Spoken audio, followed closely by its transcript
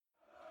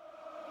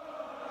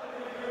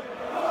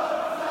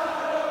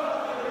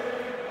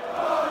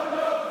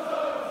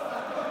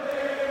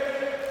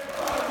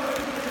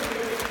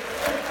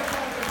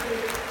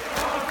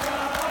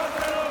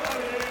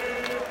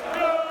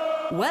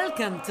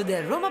Welcome to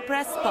the Roma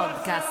Press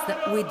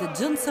Podcast with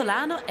John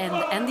Solano and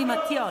Andy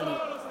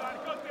Mattioli.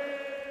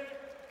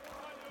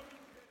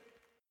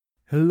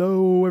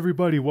 Hello,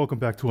 everybody. Welcome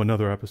back to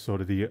another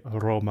episode of the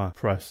Roma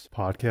Press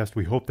Podcast.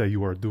 We hope that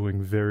you are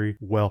doing very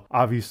well.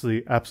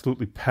 Obviously,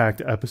 absolutely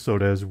packed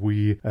episode as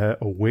we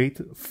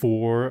await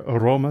for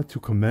Roma to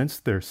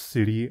commence their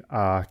Serie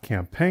A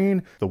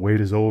campaign. The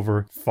wait is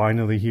over.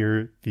 Finally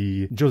here,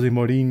 the Jose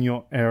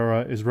Mourinho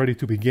era is ready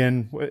to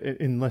begin,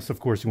 unless,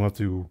 of course, you want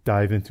to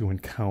dive into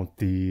and count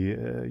the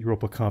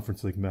Europa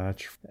Conference League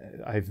match.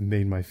 I've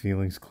made my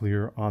feelings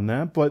clear on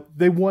that, but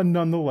they won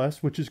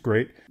nonetheless, which is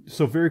great.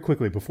 So very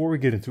quickly, before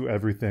we get into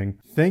everything,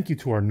 thank you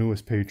to our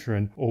newest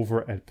patron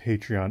over at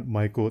Patreon,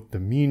 Michael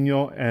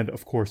Domino, and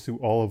of course to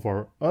all of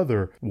our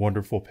other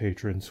wonderful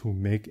patrons who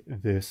make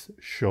this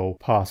show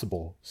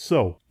possible.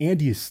 So,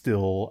 Andy is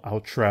still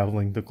out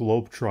traveling. The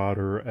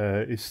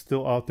Globetrotter is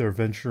still out there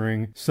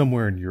venturing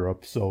somewhere in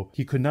Europe, so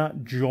he could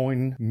not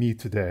join me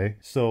today.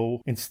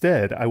 So,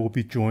 instead, I will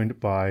be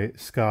joined by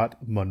Scott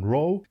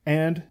Monroe,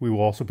 and we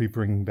will also be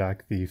bringing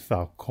back the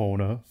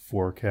Falcona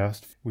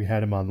forecast. We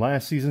had him on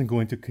last season,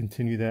 going to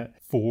continue that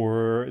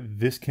for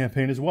this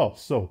campaign as well.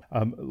 So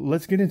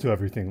let's get into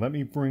everything. Let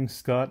me bring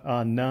Scott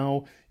on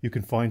now. You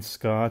can find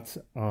Scott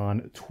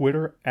on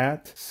Twitter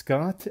at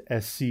Scott,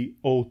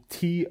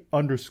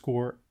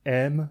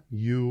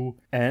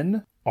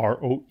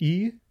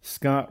 SCOT_MUNROE.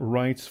 Scott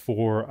writes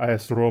for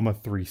AS Roma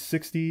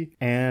 360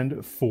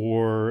 and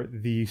for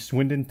the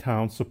Swindon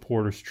Town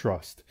Supporters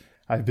Trust.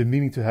 I've been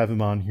meaning to have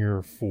him on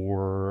here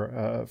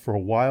for a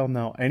while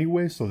now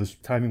anyway, so this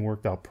timing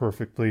worked out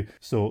perfectly.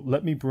 So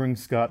let me bring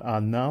Scott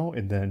on now,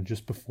 and then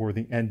just before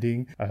the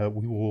ending,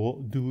 we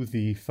will do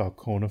the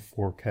Falcona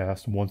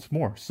forecast once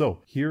more.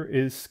 So here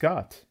is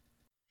Scott.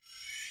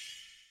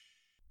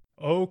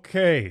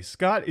 Okay,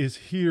 Scott is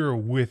here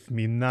with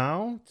me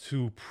now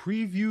to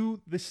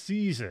preview the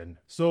season.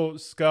 So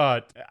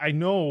Scott, I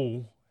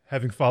know,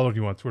 having followed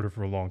you on Twitter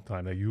for a long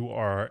time, that you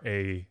are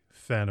a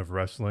fan of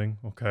wrestling,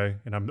 okay?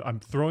 And I'm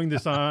throwing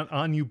this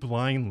on you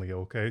blindly,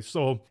 okay?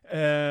 So,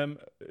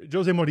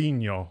 Jose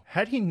Mourinho,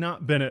 had he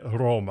not been at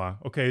Roma,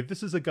 okay,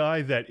 this is a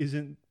guy that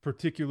isn't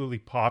particularly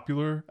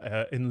popular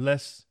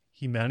unless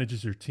he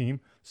manages your team.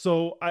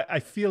 So I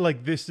feel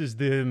like this is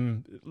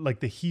the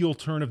heel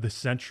turn of the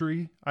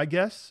century, I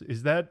guess.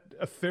 Is that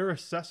a fair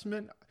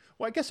assessment?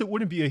 Well, I guess it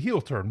wouldn't be a heel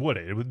turn, would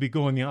it? It would be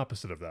going the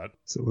opposite of that.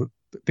 So it would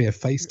be a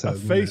face turn. A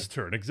face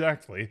turn,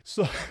 exactly.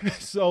 So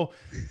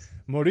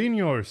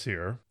Mourinho is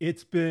here.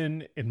 It's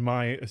been, in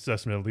my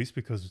assessment at least,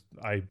 because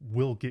I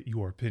will get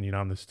your opinion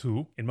on this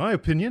too. In my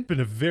opinion, been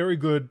a very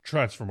good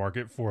transfer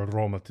market for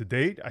Roma to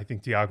date. I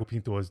think Thiago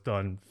Pinto has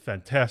done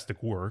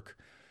fantastic work.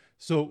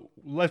 So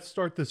let's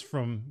start this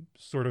from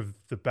sort of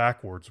the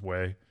backwards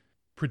way.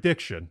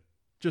 Prediction,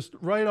 just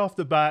right off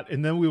the bat,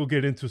 and then we will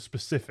get into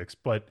specifics.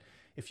 But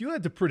if you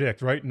had to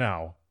predict right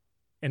now,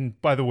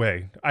 and by the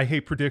way, I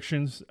hate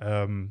predictions,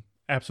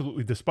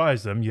 absolutely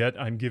despise them, yet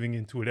I'm giving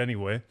into it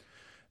anyway.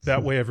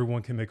 That way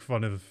everyone can make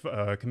fun of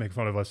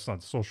us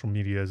on social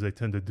media, as they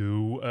tend to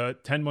do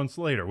 10 months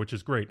later, which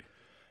is great.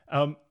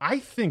 I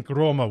think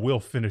Roma will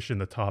finish in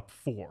the top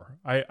four.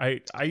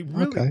 I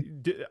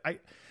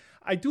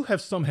do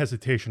have some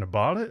hesitation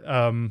about it.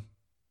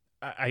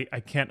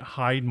 I can't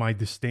hide my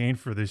disdain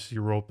for this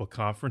Europa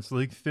Conference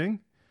League thing.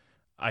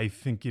 I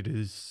think it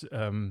is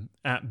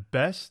at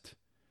best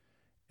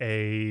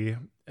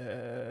an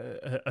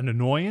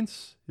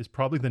annoyance is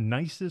probably the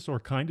nicest or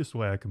kindest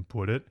way I can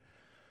put it.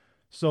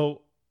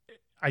 So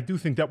I do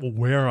think that will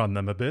wear on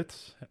them a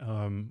bit,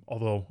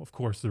 although, of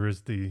course, there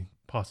is the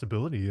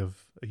possibility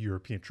of a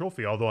European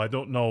trophy, although I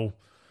don't know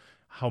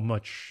how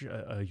much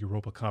a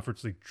Europa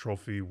Conference League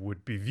trophy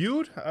would be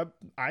viewed.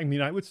 I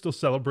mean, I would still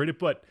celebrate it,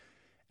 but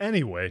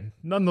anyway,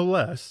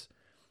 nonetheless,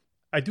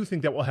 I do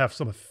think that will have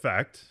some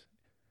effect,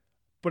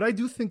 but I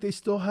do think they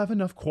still have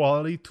enough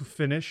quality to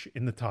finish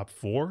in the top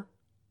four.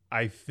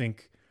 I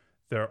think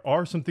there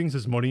are some things,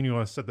 as Mourinho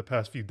has said the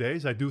past few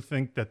days. I do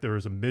think that there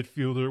is a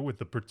midfielder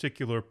with a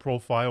particular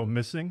profile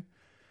missing,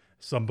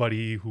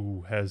 somebody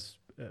who has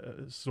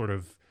sort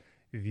of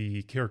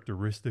the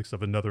characteristics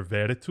of another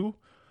Veretout.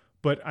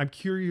 But I'm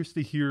curious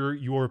to hear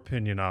your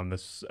opinion on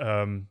this.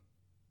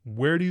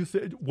 Where do you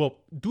think? Well,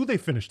 do they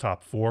finish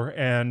top four?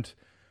 And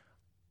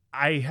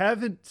I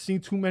haven't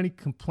seen too many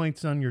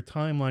complaints on your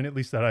timeline, at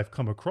least that I've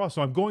come across.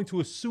 So I'm going to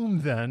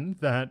assume then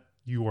that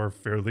you are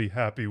fairly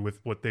happy with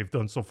what they've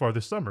done so far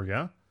this summer,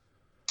 yeah?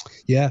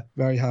 Yeah,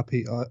 very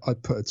happy. I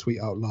put a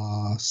tweet out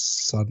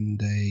last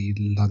Sunday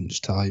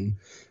lunchtime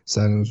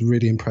saying I was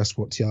really impressed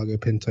what Thiago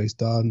Pinto's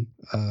done.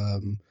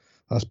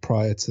 That's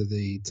prior to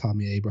the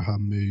Tammy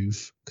Abraham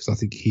move, because I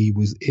think he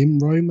was in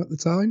Rome at the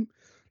time,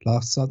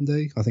 last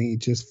Sunday. I think he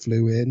just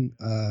flew in.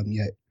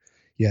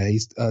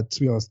 He's to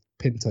be honest,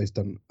 Pinto's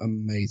done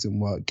amazing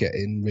work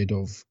getting rid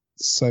of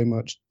so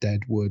much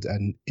dead wood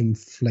and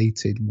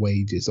inflated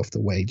wages off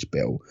the wage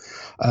bill.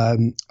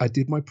 I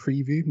did my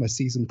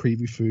season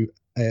preview through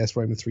AS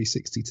Roma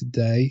 360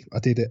 today. I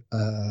did it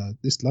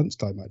this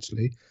lunchtime,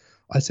 actually.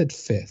 I said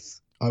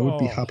fifth. I would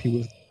be happy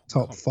with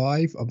top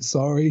 5. I'm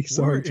sorry.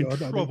 We're in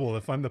John. trouble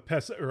if I'm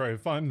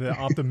if I'm the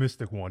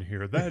optimistic one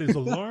here. That is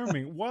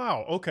alarming.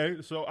 Wow. Okay.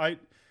 So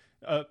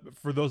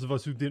for those of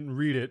us who didn't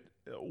read it,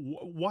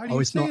 why do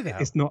you say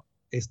that?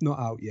 It's not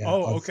out yet.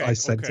 Oh, okay. I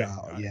sent it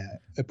out. Yeah,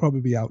 it'll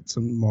probably be out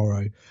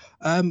tomorrow.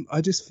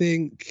 I just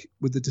think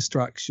with the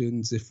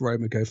distractions, if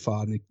Roma go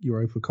far in the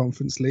Europa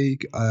Conference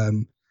League,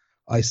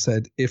 I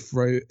said if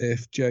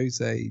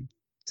Jose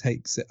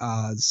takes it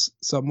as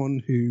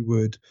someone who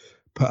would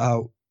put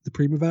out the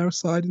Primavera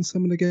side in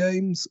some of the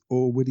games,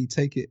 or would he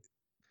take it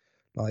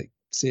like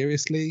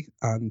seriously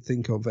and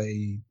think of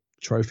a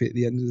trophy at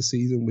the end of the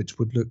season which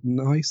would look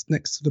nice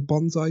next to the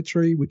bonsai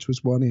tree which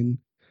was won in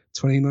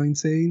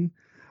 2019?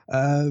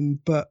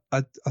 But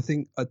I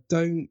think I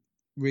don't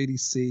really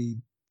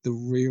see the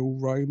real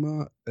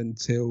Roma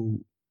until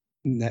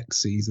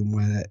next season,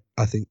 where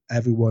I think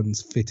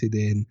everyone's fitted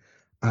in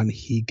and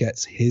he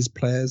gets his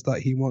players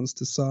that he wants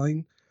to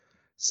sign.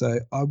 So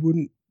I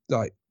wouldn't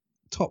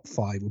top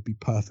 5 would be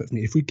perfect for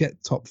me. If we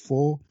get top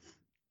 4,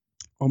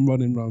 I'm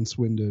running around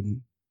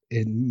Swindon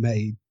in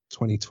May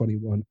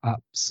 2021,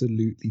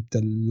 absolutely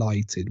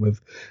delighted with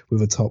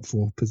a top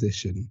 4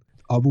 position.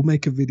 I will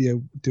make a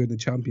video doing the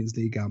Champions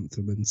League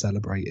anthem and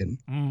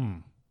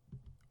celebrating.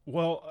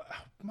 Well,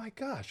 my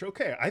gosh.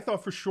 Okay. I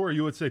thought for sure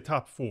you would say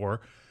top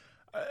 4.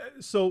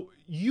 So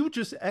you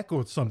just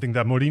echoed something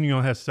that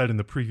Mourinho has said in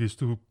the previous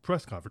 2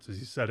 press conferences.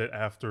 He said it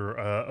after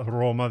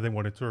Roma, they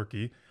won in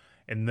Turkey.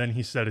 And then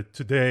he said it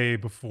today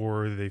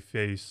before they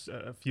face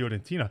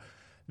Fiorentina,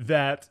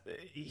 that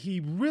he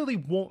really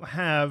won't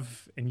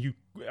have, and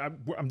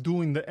I'm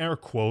doing the air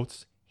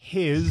quotes,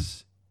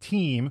 his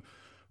team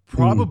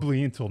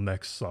probably until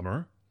next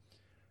summer.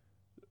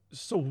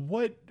 So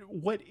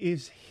what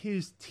is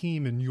his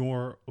team in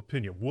your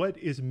opinion? What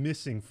is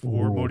missing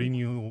for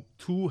Mourinho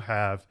to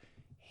have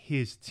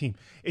his team?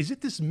 Is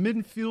it this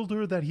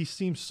midfielder that he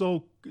seems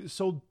so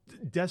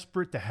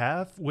desperate to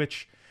have?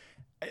 Which,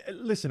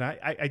 listen,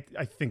 I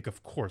think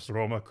of course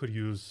Roma could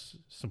use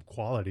some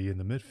quality in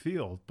the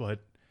midfield, but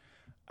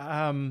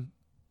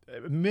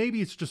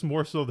maybe it's just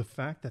more so the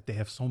fact that they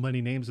have so many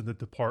names in the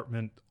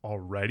department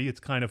already. It's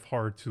kind of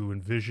hard to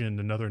envision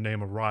another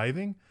name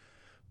arriving.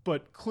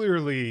 But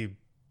clearly,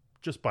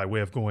 just by way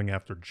of going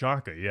after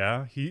Xhaka,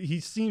 yeah, he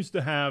seems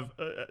to have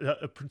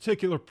a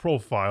particular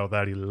profile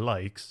that he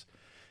likes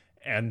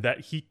and that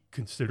he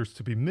considers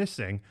to be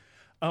missing.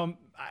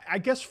 I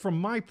guess from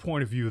my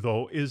point of view,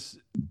 though, is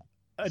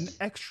an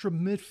extra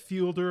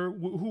midfielder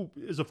who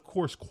is, of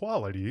course,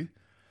 quality.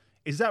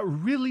 Is that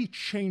really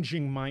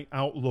changing my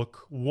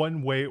outlook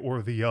one way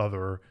or the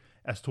other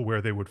as to where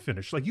they would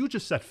finish? Like you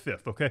just said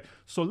 5th, okay?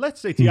 So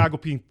let's say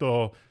Thiago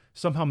Pinto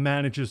somehow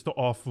manages to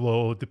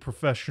offload the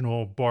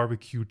professional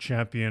barbecue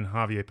champion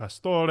Javier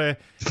Pastore,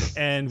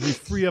 and we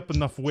free up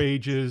enough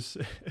wages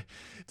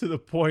to the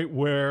point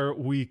where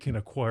we can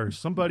acquire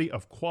somebody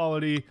of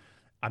quality.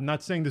 I'm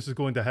not saying this is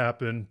going to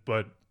happen,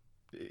 but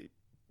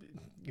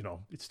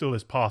it still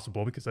is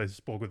possible because I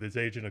spoke with his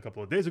agent a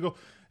couple of days ago.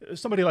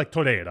 Somebody like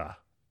Torreira.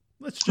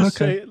 Let's just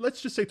say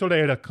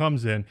Torreira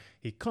comes in.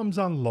 He comes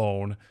on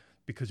loan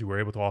because you were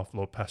able to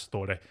offload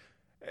Pastore.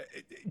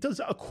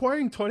 Does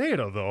acquiring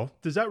Torreira, though,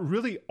 does that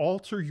really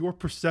alter your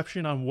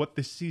perception on what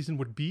this season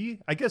would be?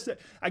 I guess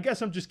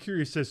I'm just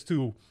curious as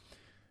to,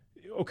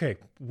 okay,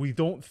 we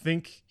don't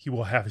think he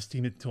will have his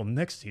team until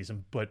next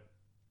season, but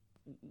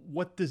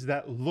what does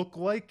that look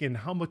like and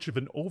how much of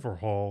an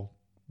overhaul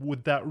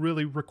would that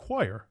really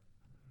require?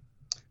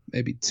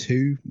 Maybe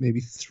 2, maybe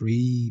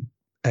 3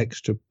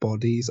 extra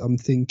bodies. I'm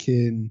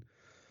thinking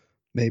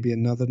maybe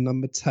another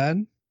number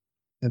 10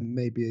 and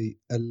maybe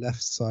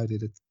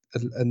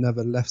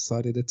another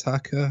left-sided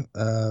attacker.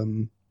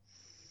 Oh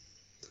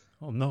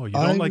no, you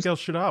don't like El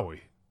Shaarawy?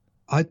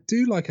 I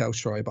do like El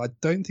Shaarawy, but I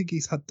don't think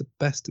he's had the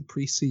best of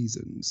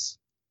pre-seasons.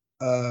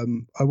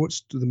 I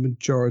watched the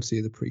majority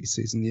of the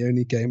pre-season. The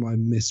only game I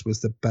missed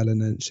was the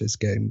Belenenses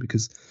game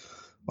because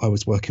I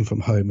was working from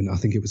home and I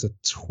think it was a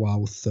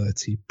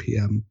 12:30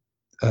 p.m.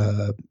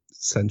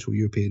 Central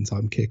European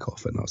time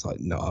kickoff, and I was like,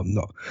 no, I'm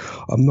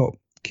not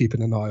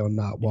keeping an eye on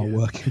that while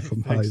working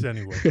from home.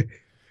 Anyway.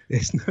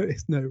 It's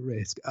no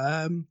risk.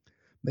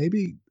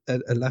 Maybe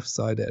a left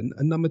side and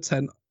number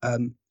 10.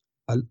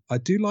 I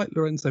do like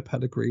Lorenzo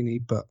Pellegrini,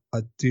 but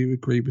I do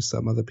agree with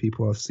some other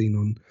people I've seen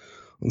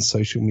on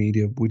social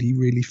media. Would he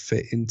really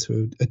fit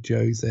into a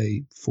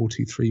Jose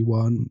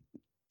 4-2-3-1?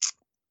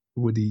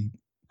 Would he?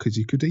 Because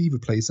you could either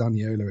play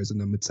Zaniolo as a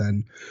number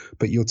 10,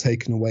 but you're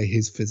taking away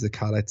his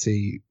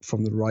physicality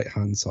from the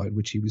right-hand side,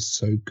 which he was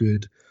so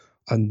good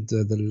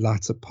under the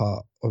latter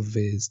part of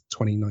his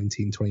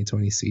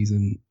 2019-2020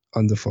 season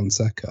under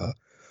Fonseca.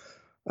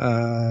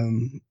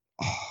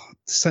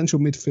 Central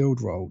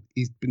midfield role,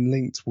 he's been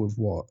linked with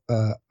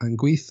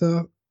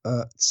Anguissa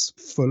at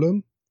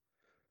Fulham.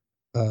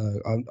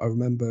 I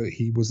remember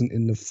he wasn't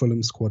in the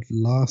Fulham squad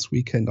last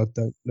weekend. I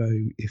don't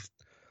know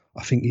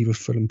I think either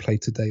Fulham play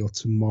today or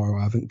tomorrow.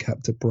 I haven't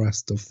kept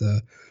abreast of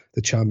the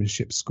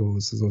championship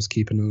scores as I was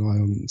keeping an eye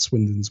on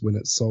Swindon's win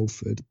at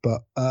Salford.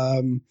 But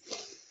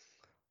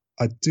I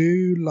I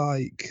do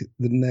like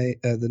the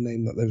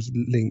name that there was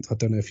linked. I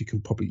don't know if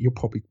you'll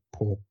probably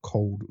pour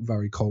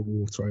very cold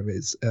water over it.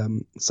 It's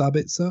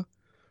Sabitzer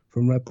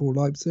from Red Bull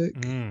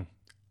Leipzig.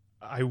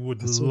 I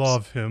would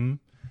love him.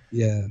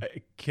 Yeah.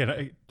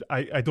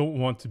 I don't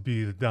want to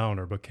be the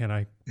downer, but can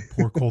I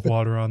pour cold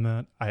water on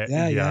that?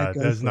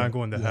 That's not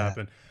going to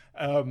happen.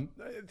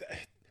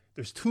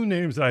 There's two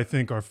names that I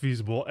think are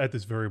feasible at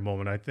this very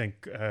moment. I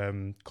think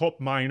Koop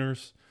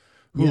Meiners,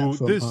 who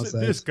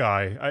this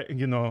guy,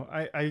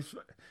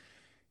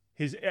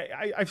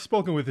 I've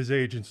spoken with his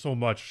agent so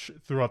much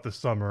throughout the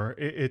summer.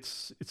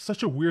 It's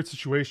such a weird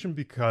situation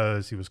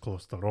because he was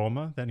close to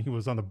Roma, then he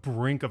was on the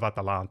brink of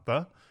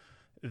Atalanta.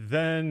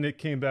 Then it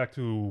came back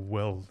to,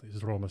 well,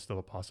 is Roma still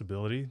a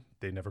possibility?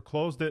 They never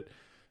closed it.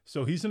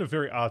 So he's in a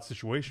very odd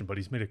situation, but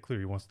he's made it clear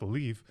he wants to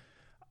leave.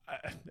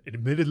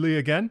 Admittedly,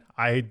 again,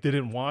 I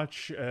didn't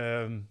watch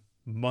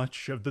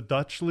much of the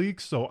Dutch league,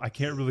 so I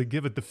can't really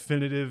give a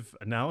definitive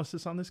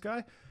analysis on this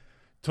guy.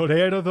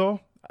 Torreira,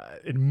 though,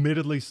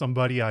 admittedly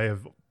somebody I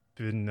have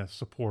been a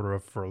supporter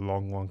of for a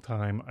long, long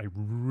time. I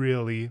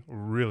really,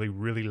 really,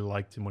 really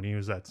liked him when he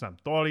was at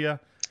Sampdoria.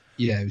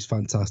 Yeah, he was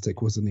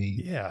fantastic, wasn't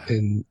he? Yeah.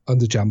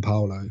 Under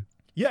Gianpaolo.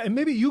 Yeah, and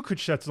maybe you could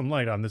shed some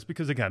light on this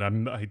because again,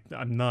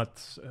 I'm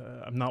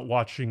not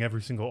watching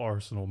every single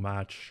Arsenal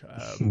match.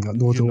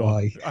 Nor do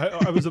I.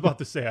 I was about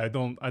to say I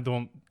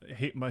don't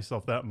hate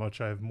myself that much.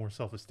 I have more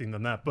self-esteem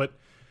than that. But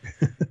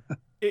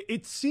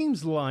it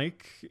seems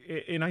like,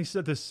 and I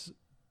said this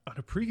on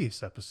a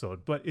previous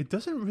episode, but it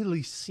doesn't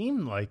really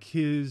seem like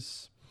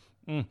his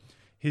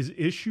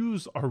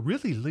issues are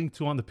really linked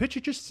to on the pitch.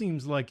 It just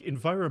seems like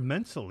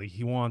environmentally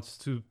he wants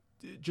to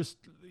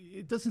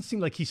it doesn't seem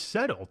like he's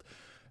settled.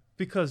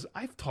 Because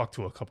I've talked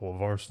to a couple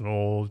of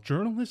Arsenal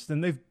journalists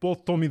and they've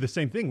both told me the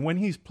same thing. When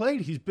he's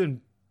played, he's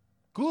been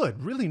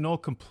good, really no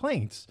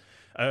complaints.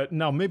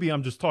 Now, maybe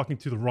I'm just talking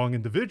to the wrong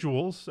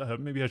individuals.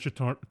 Maybe I should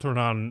turn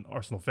on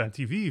Arsenal Fan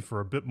TV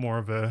for a bit more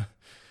of a...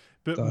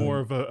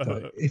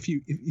 If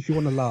you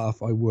want to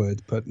laugh, I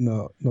would, but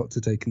not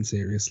to take him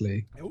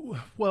seriously.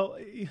 Well,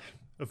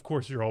 of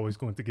course, you're always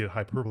going to get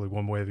hyperbole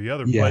one way or the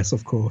other. Yes, but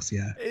of course,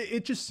 yeah.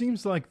 It just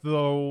seems like,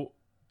 though,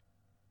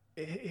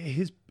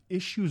 his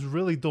issues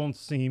really don't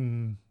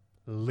seem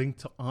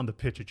linked on the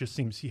pitch. It just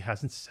seems he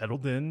hasn't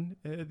settled in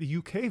the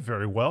UK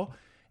very well.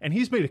 And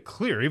he's made it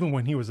clear, even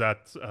when he was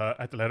at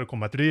Atletico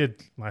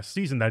Madrid last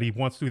season, that he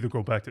wants to either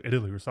go back to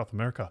Italy or South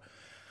America.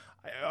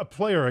 A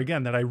player,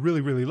 again, that I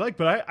really, really like.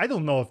 But I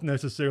don't know if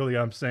necessarily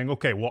I'm saying,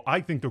 okay, well, I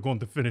think they're going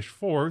to finish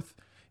fourth.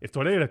 If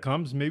Torreira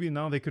comes, maybe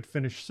now they could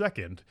finish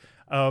second.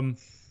 I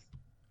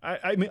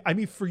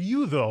mean, for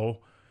you, though,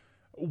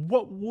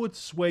 what would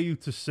sway you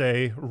to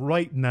say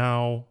right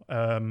now,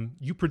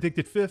 you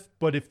predicted fifth,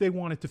 but if they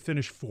wanted to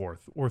finish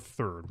fourth or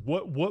third,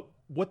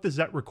 what does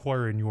that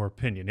require in your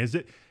opinion? Is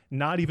it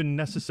not even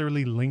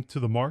necessarily linked to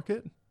the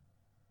market?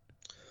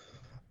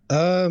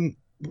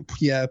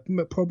 Yeah,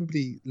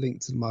 probably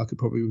linked to the market,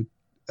 probably with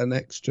an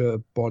extra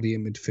body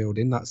in midfield,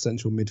 in that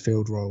central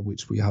midfield role,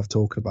 which we have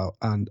talked about.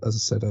 And as I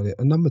said earlier,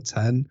 a number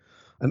 10,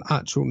 an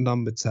actual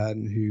number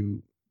 10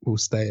 who will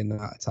stay in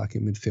that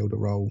attacking midfielder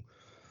role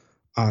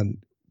and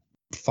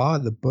fire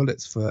the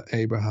bullets for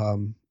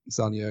Abraham,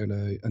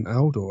 Zaniolo and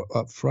Aldor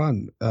up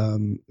front.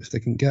 If they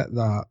can get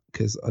that,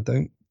 because I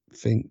don't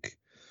think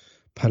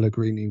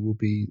Pellegrini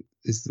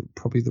is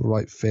probably the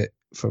right fit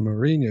for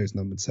Mourinho's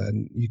number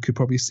 10. You could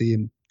probably see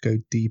him go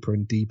deeper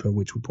and deeper,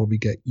 which will probably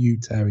get you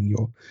tearing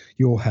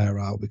your hair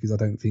out, because I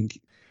don't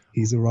think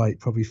he's the right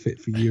probably fit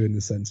for you in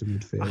the centre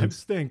midfield. I'm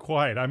staying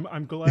quiet.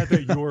 I'm glad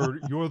that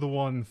you're the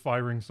one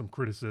firing some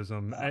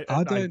criticism.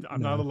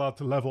 I'm not allowed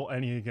to level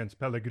any against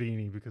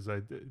Pellegrini because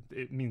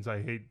it means I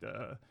hate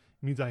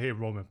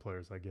Roman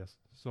players, I guess.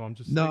 So I'm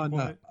just staying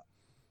quiet.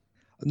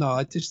 No,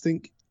 I just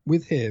think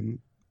with him,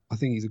 I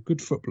think he's a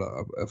good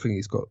footballer. I think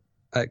he's got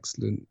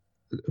excellent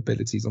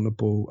abilities on the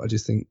ball. I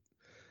just think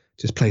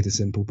just play the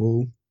simple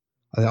ball.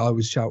 I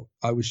was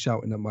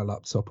shouting at my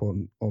laptop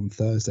on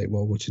Thursday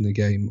while watching the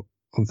game.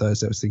 On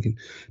Thursday, I was thinking,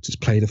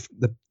 just play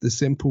the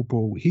simple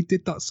ball. He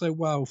did that so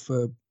well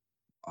for,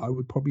 I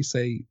would probably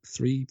say,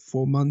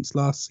 3-4 months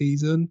last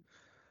season.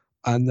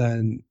 And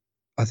then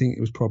I think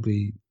it was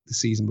probably the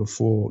season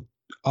before.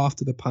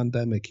 After the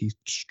pandemic, he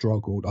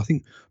struggled. I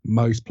think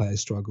most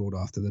players struggled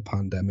after the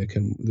pandemic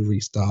and the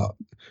restart,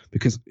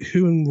 because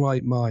who in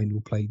right mind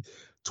will play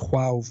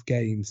 12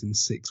 games in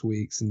 6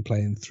 weeks and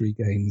playing 3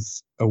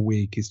 games a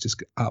week is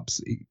just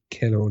absolutely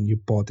killer on your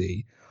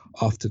body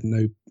after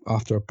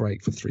a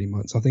break for 3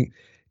 months. I think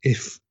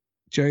if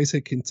Jose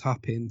can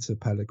tap into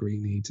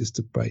Pellegrini just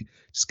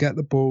get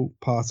the ball,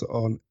 pass it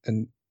on,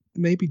 and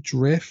maybe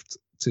drift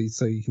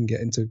so you can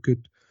get into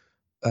good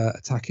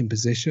attacking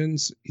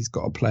positions, he's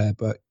got a player.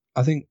 But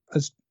I think,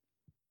 as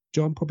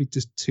John, probably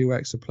just 2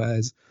 extra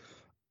players,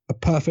 a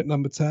perfect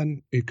number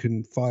 10 who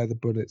can fire the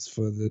bullets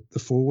for the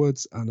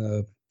forwards, and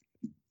a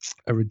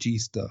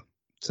regista.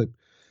 So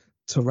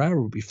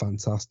Torreira would be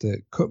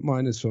fantastic. Koop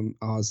Meiners from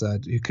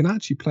RZ, who can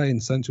actually play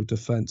in central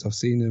defence. I've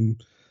seen him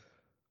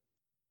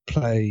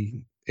play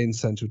in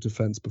central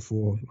defence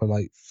before, or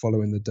like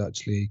following the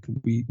Dutch league.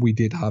 We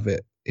did have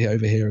it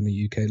over here in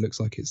the UK. It looks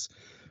like it's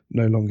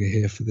no longer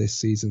here for this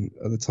season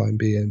at the time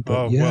being.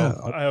 But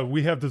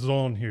we have the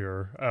zone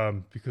here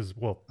because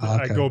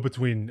I go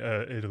between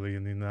Italy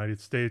and the United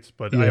States,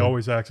 but I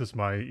always access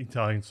my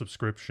Italian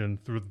subscription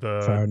through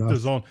the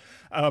zone.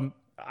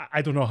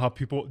 I don't know how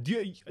people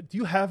do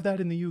you have that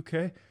in the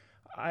UK?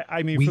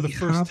 I mean, for the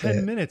first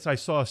 10 minutes, I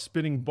saw a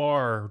spinning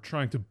bar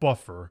trying to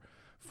buffer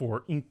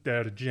for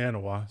Inter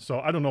Genoa. So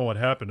I don't know what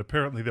happened.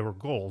 Apparently there were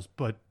goals,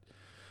 but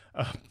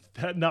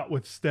that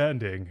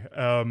notwithstanding,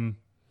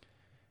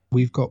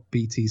 we've got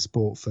BT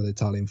Sport for the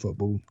Italian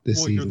football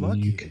this season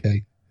in the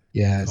UK.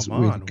 Yeah, it's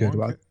really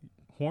good.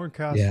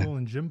 Horncastle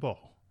and Jimbo.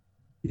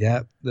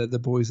 Yeah, the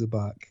boys are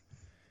back.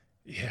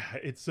 Yeah,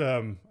 it's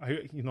I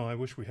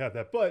wish we had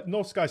that, but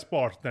no Sky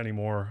Sport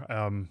anymore.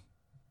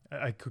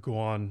 I could go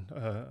on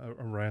a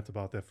rant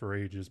about that for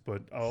ages,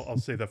 but I'll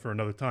save that for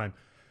another time.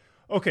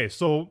 Okay,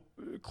 so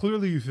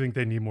clearly you think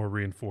they need more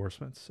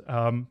reinforcements.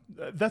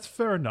 That's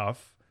fair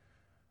enough,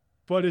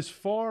 but as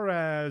far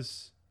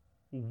as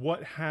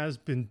what has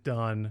been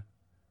done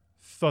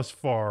thus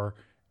far,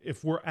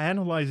 if we're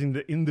analyzing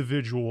the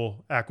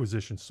individual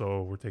acquisitions,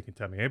 so we're taking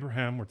Tammy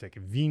Abraham, we're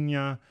taking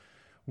Vigna,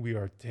 we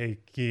are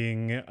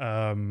taking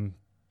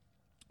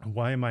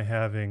why am I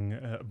having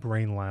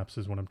brain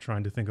lapses when I'm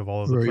trying to think of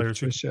all of the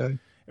players?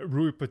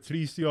 Rui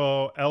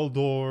Patricio,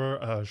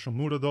 Eldor,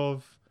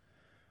 Shomurodov.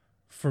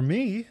 For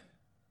me,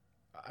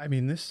 I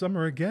mean, this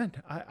summer again,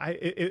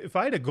 if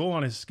I had to go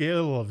on a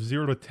scale of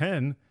 0 to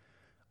 10,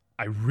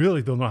 I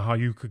really don't know how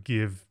you could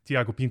give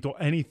Thiago Pinto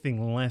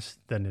anything less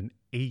than an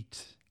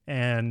 8.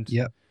 And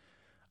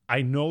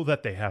I know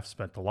that they have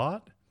spent a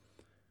lot,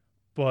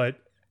 but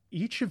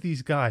each of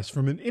these guys,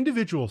 from an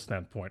individual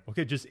standpoint,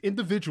 just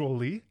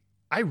individually,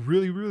 I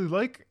really, really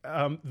like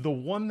the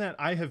one that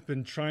I have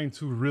been trying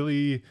to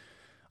really,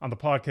 on the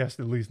podcast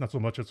at least, not so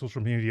much on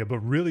social media, but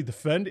really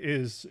defend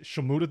is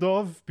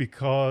Shomurodov,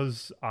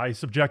 because I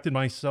subjected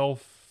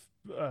myself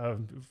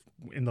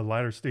in the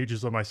latter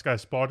stages of my Sky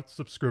Sport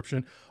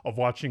subscription of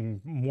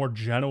watching more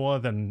Genoa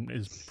than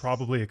is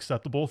probably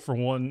acceptable for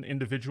one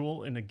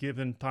individual in a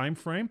given time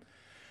frame.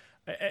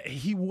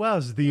 He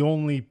was the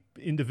only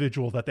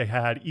individual that they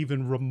had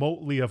even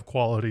remotely of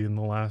quality in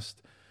the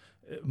last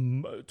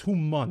 2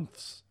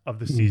 months of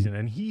the season,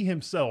 and he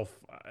himself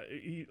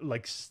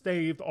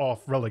staved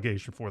off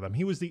relegation for them.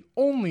 He was the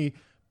only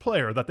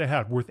player that they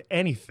had worth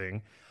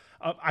anything.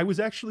 I was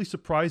actually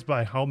surprised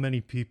by how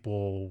many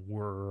people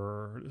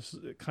were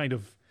kind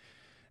of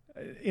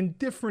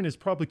indifferent is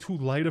probably too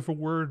light of a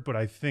word, but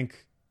I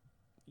think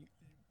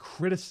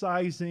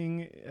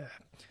criticizing,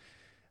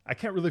 I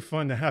can't really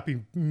find the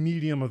happy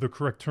medium of the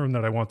correct term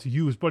that I want to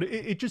use, but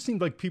it just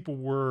seemed like people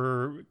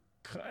were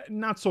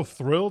not so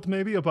thrilled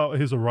maybe about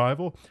his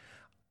arrival.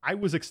 I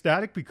was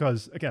ecstatic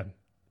because, again,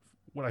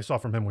 what I saw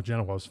from him with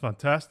Genoa was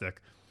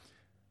fantastic.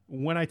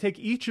 When I take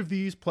each of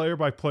these player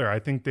by player, I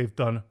think they've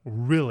done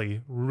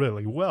really,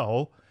 really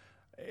well.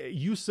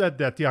 You said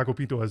that Thiago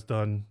Pinto has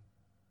done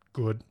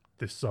good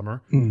this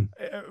summer.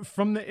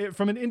 From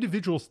an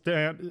individual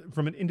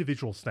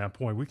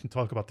standpoint, we can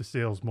talk about the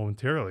sales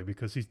momentarily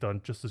because he's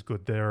done just as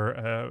good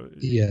there.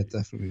 Yeah,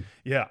 definitely.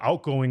 Yeah,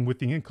 outgoing with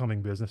the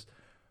incoming business.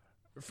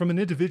 From an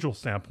individual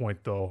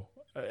standpoint, though,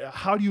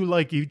 how do you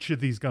like each of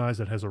these guys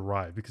that has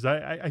arrived? Because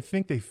I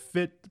think they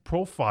fit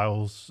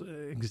profiles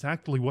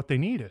exactly what they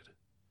needed.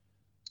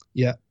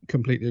 Yeah,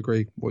 completely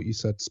agree. What you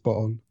said, spot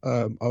on.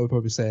 I would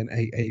probably say an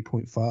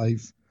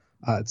 8.5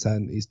 out of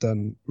 10. He's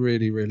done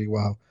really, really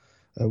well.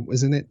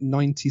 Isn't it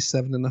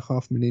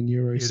 97.5 million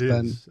euros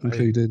spent,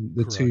 including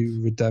the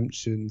 2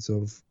 redemptions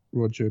of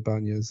Roger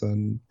Ibanez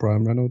and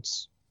Brian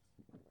Reynolds?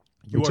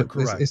 You are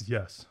correct.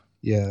 Yes.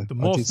 Yeah. The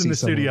most in the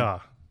Serie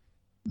A.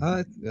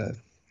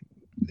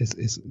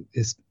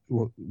 It's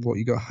what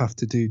you have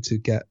to do to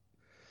get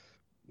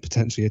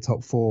potentially a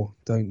top 4,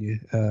 don't you?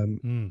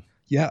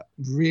 Yeah,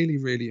 really,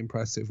 really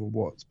impressive with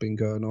what's been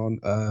going on.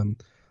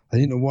 I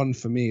think the one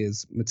for me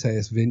is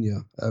Mateus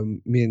Vigna.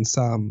 Me and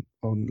Sam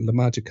on La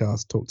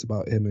Magicast talked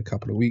about him a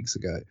couple of weeks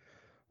ago.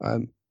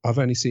 I've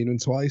only seen him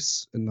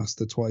twice, and that's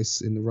the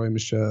twice in the Roma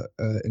shirt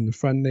in the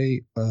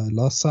friendly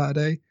last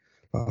Saturday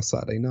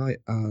night,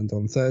 and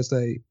on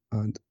Thursday.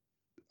 And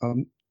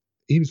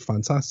he was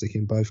fantastic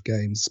in both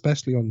games,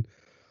 especially on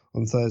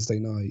Thursday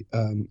night,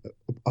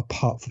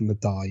 apart from the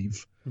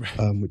dive,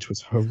 which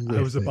was horrific.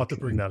 I was about to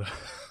bring that up.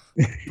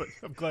 But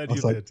I'm glad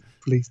you did.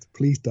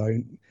 Please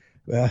don't.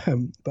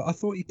 But I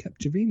thought he kept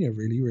Javinha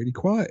really, really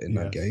quiet in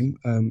that game.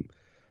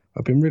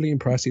 I've been really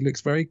impressed. He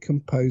looks very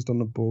composed on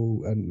the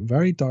ball and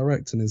very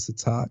direct in his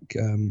attack.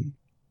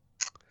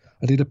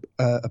 I did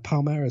a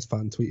Palmeiras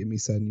fan tweeted me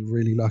saying, "You're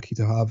really lucky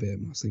to have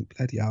him." I was like,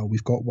 bloody hell,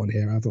 we've got one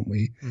here, haven't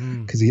we?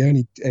 Because he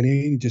only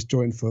just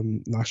joined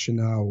from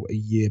Nacional a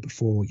year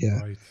before.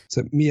 Yeah. Right.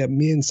 So me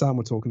and Sam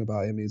were talking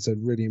about him. He's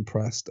really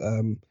impressed.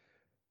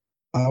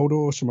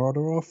 Eldor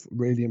Shomurodov,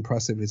 really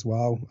impressive as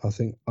well. I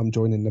think I'm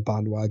joining the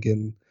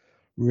bandwagon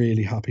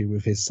really happy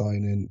with his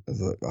signing.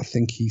 I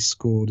think he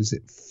scored, is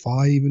it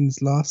 5 in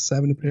his last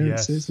 7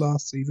 appearances Yes,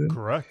 last season,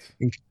 correct.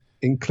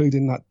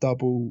 including that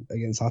double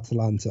against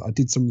Atalanta. I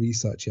did some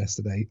research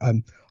yesterday.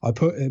 I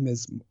put him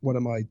as one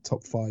of my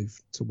top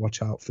 5 to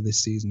watch out for this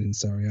season in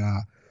Serie A.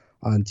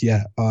 And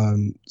yeah,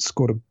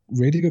 scored a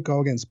really good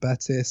goal against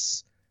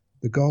Betis.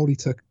 The goal he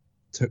took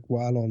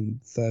well on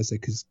Thursday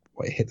because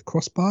it hit the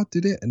crossbar,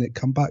 did it? And it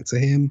come back to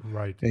him.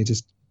 Right. And he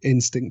just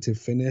instinctive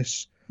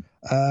finish.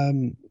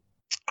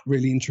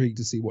 Really intrigued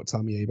to see what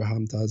Tammy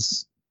Abraham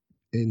does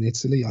in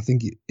Italy. I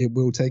think it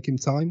will take him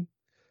time,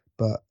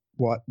 but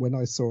when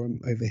I saw him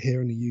over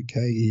here in the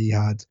UK, he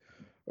had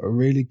a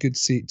really good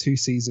 2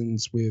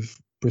 seasons with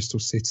Bristol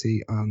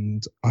City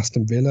and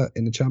Aston Villa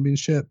in the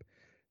Championship.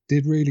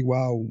 Did really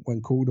well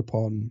when called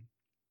upon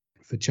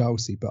for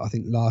Chelsea, but I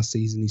think last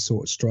season he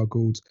sort of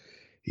struggled.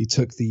 He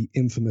took the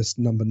infamous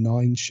number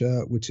 9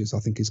 shirt, which I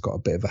think has got a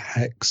bit of a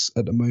hex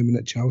at the moment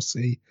at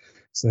Chelsea.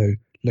 So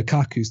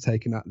Lukaku's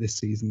taken that this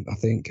season, I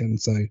think, and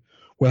so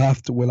we'll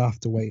have to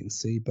wait and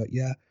see. But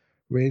yeah,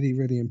 really,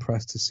 really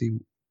impressed to see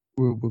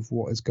with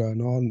what is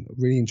going on.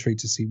 Really intrigued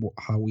to see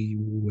how he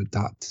will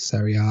adapt to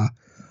Serie A.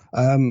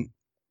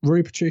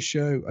 Rui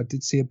Patricio, I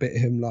did see a bit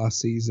of him last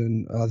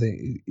season. I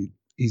think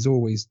he's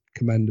always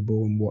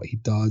commendable in what he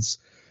does.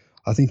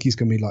 I think he's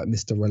going to be like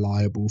Mr.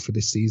 Reliable for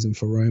this season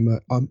for Roma.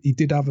 He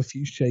did have a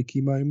few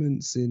shaky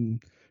moments in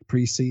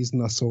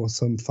pre-season. I saw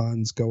some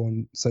fans go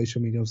on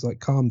social media. I was like,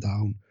 calm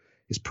down.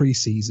 It's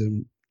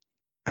pre-season.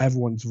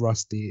 Everyone's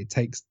rusty. It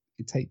takes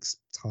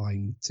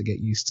time to get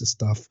used to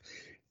stuff.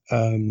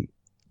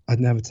 I'd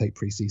never take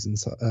pre-season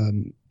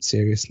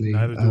seriously.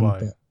 Neither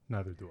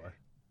do I.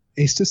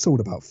 It's just all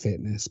about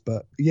fitness.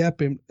 But yeah,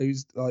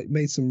 he's like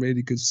made some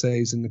really good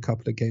saves in a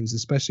couple of games,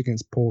 especially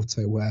against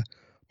Porto, where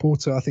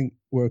Porto, I think,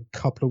 were a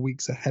couple of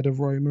weeks ahead of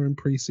Roma in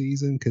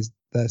pre-season because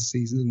their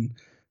season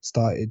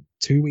started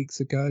 2 weeks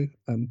ago.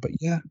 But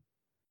yeah,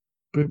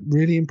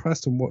 really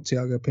impressed on what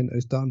Thiago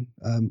Pinto's done,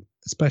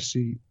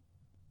 especially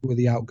with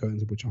the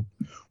outgoings, which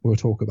we'll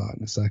talk about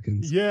in a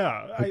second.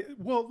 Yeah,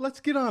 well, let's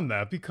get on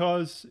that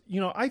because,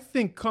 I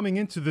think coming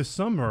into this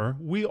summer,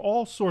 we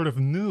all sort of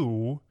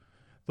knew,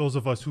 those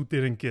of us who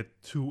didn't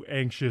get too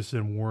anxious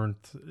and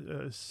weren't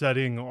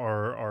setting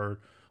our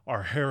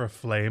hair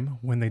aflame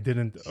when they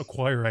didn't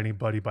acquire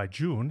anybody by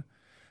June.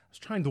 I was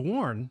trying to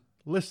warn,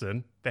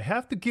 listen, they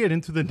have to get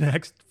into the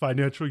next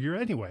financial year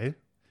anyway.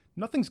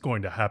 Nothing's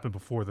going to happen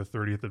before the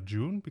 30th of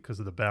June because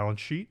of the balance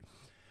sheet.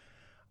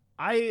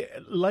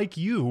 Like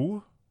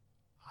you,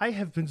 I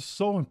have been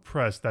so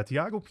impressed that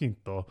Thiago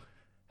Pinto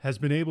has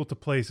been able to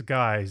place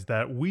guys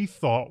that we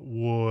thought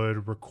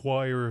would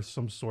require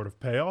some sort of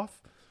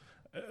payoff.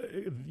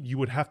 You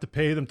would have to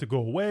pay them to go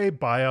away,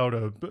 buy out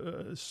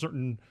a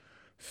certain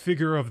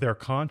figure of their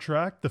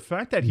contract. The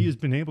fact that he has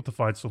been able to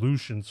find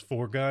solutions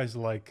for guys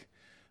like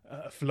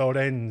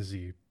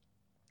Florenzi,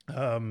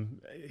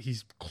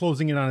 he's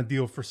closing in on a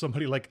deal for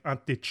somebody like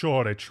Ante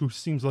Coric, who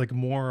seems like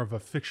more of a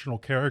fictional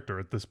character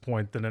at this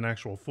point than an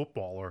actual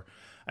footballer.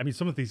 I mean,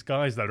 some of these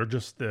guys that are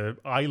just the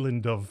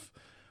island of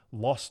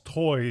lost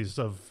toys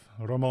of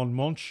Ramon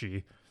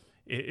Monchi,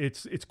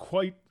 it's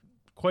quite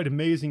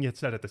amazing yet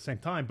said at the same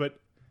time. But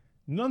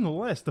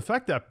nonetheless, the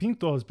fact that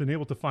Pinto has been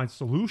able to find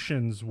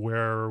solutions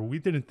where we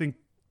didn't think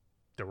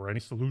there were any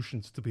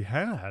solutions to be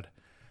had,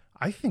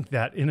 I think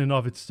that in and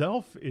of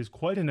itself is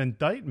quite an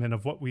indictment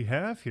of what we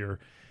have here.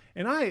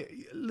 And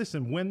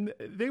listen, when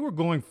they were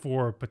going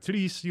for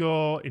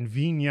Patricio and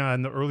Vigna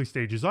in the early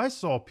stages, I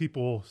saw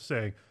people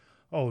saying,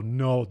 oh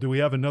no, do we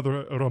have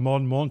another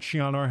Ramon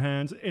Monchi on our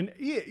hands? And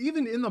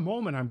even in the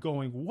moment, I'm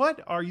going, what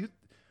are you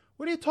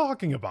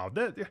talking about?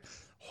 That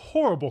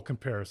horrible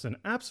comparison,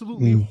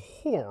 absolutely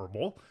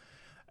horrible.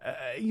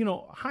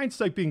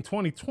 Hindsight being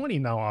 2020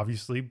 now,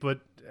 obviously, but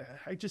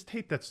I just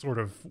hate that sort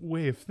of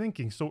way of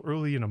thinking so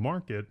early in a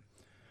market.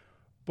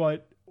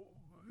 But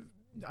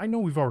I know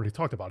we've already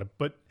talked about it,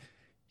 but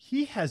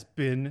he has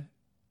been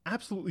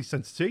absolutely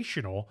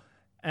sensational,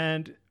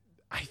 and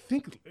I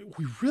think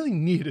we really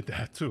needed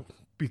that too,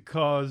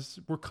 because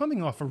we're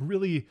coming off a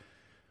really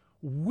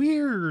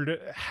weird.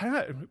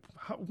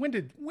 When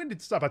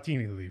did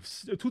Sabatini leave?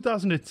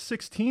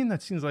 2016.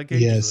 That seems like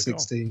ages ago.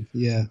 16.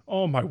 Yeah.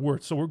 Oh my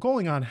word! So we're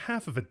going on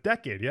half of a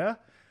decade. Yeah,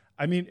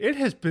 I mean it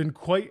has been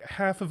quite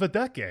half of a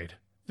decade.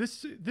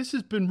 This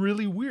has been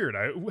really weird.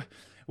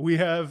 We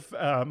have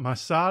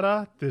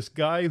Masada, this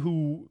guy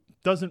who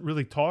doesn't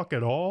really talk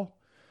at all.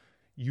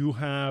 You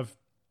have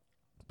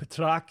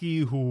Petracchi,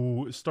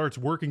 who starts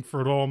working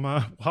for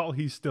Roma while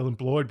he's still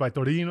employed by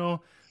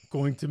Torino,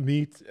 going to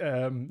meet,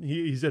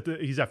 he's at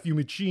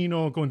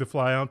Fiumicino, going to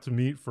fly out to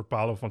meet for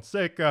Paulo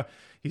Fonseca.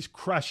 He's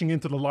crashing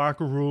into the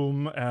locker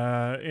room,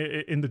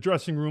 in the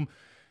dressing room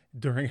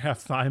during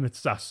halftime at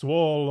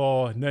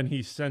Sassuolo, and then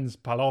he sends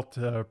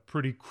Pallotta a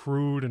pretty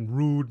crude and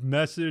rude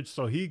message,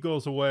 so he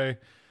goes away.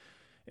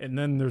 And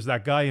then there's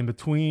that guy in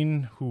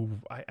between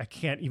who I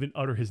can't even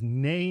utter his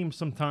name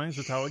sometimes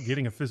without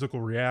getting a physical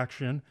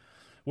reaction.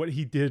 What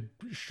he did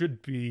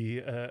should be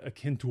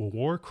akin to a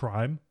war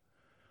crime.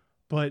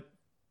 But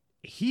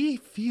he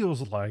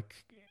feels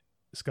like,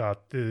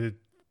 Scott, the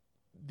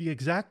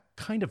exact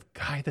kind of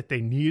guy that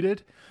they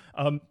needed.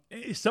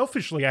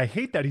 Selfishly, I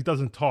hate that he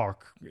doesn't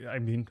talk. I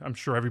mean, I'm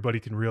sure everybody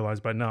can realize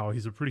by now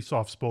he's a pretty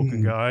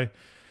soft-spoken guy.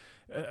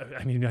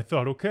 I mean, I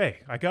thought,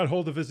 okay, I got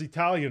hold of his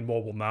Italian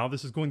mobile now.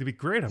 This is going to be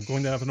great. I'm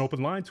going to have an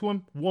open line to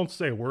him. Won't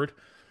say a word.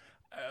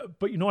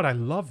 But you know what? I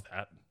love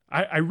that.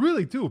 I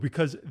really do,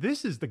 because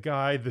this is the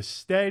guy, the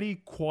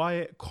steady,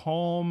 quiet,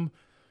 calm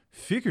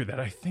figure that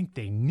I think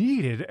they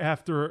needed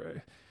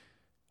after...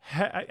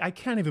 I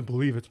can't even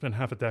believe it's been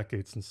half a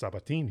decade since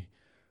Sabatini.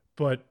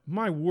 But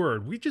my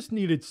word, we just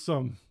needed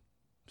some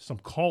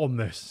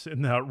calmness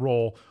in that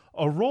role.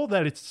 A role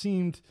that it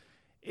seemed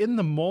in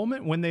the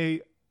moment when they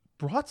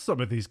brought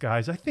some of these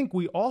guys, I think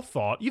we all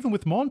thought, even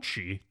with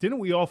Monchi, didn't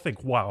we all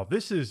think, wow,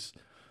 this is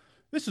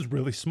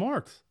really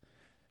smart.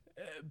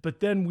 But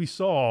then we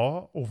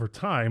saw over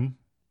time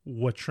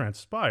what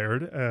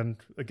transpired. And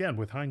again,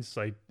 with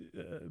hindsight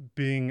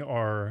being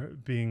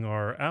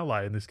our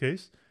ally in this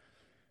case,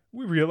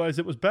 we realized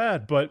it was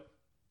bad. But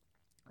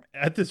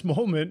at this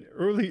moment,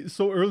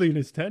 so early in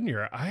his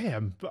tenure,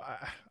 I'm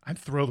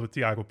thrilled with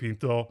Thiago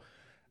Pinto.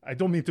 I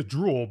don't mean to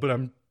drool, but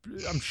I'm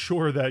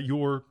sure that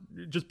you're,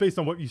 just based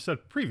on what you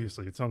said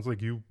previously, it sounds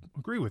like you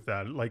agree with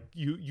that. Like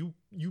you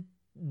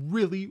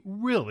really,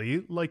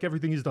 really like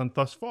everything he's done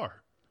thus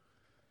far.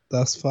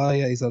 Thus far,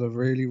 yeah, he's had a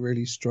really,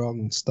 really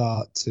strong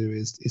start to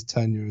his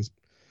tenure as,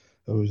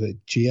 or is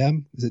it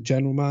GM? Is it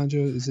general manager?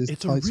 Is his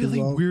It's title a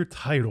really role? weird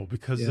title,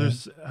 because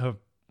there's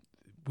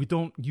we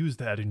don't use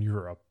that in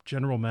Europe.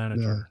 General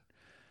manager.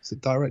 No. So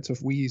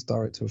we use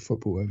director of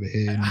football over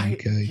here in the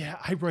UK. Yeah,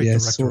 I write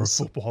director of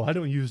football. I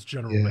don't use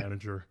general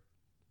manager.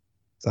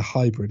 It's a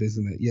hybrid,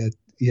 isn't it?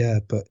 Yeah,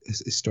 but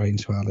it's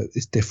strange how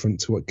it's different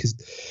to what, because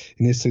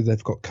in Italy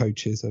they've got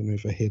coaches and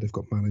over here they've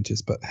got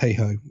managers. But hey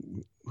ho,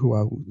 who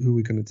are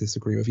we going to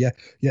disagree with? Yeah,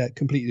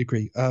 completely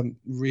agree.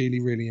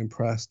 Really, really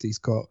impressed. He's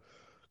got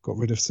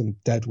rid of some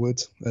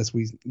deadwood, as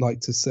we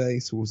like to say.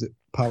 So was it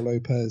Paul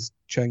Lopez,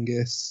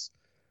 Cengiz?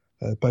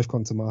 Both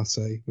gone to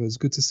Marseille. It was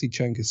good to see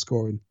Cengiz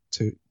scoring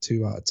two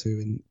out of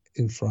two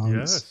in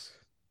France. Yes.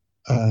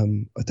 I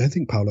don't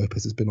think Paul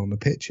Lopez has been on the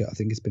pitch yet. I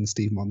think it's been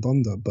Steve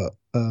Mandanda, but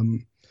well,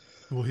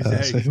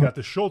 he's got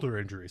the shoulder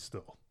injury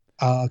still.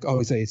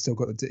 He's still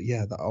got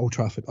that Old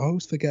Trafford. I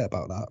always forget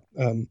about that.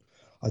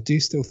 I do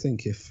still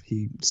think if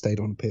he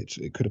stayed on the pitch,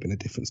 it could have been a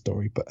different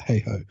story. But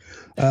hey ho,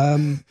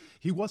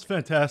 he was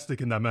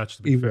fantastic in that match.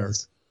 To be fair,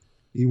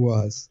 he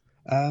was.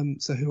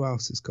 So who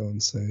else has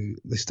gone? So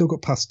they still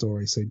got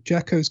Pastore. So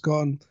Dzeko's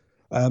gone.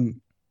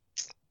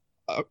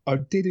 I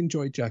did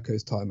enjoy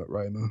Dzeko's time at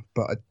Roma,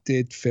 but I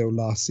did feel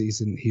last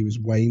season he was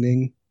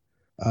waning.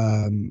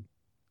 And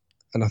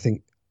I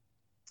think,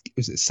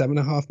 was it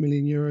 €7.5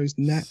 million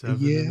net a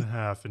year?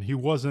 7.5, and he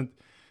wasn't.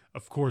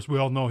 Of course, we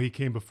all know he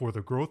came before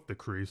the growth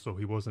decree, so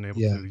he wasn't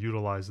able to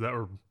utilize that,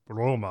 or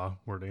Roma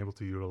weren't able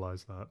to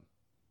utilize that.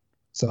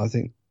 So I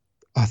think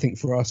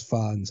for us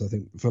fans, I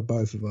think for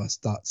both of us,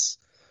 that's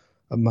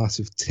a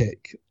massive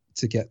tick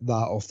to get that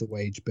off the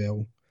wage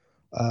bill.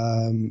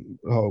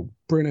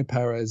 Bruno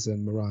Perez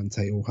and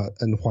Morante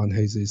and Juan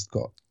Jesus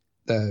got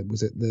there.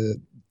 Was it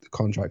the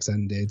contracts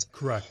ended?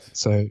 Correct.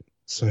 So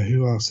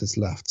who else is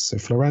left? So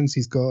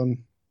Florenzi's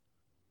gone.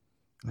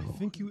 I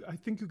think you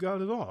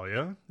got it all.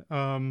 Yeah.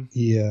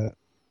 Yeah.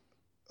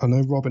 I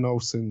know Robin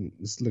Olsen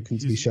is looking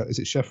to be. Is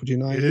it Sheffield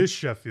United? It is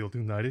Sheffield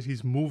United.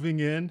 He's moving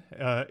in.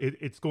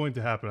 It's going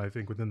to happen, I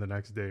think, within the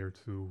next day or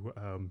two.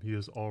 He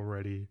is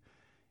already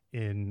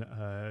in.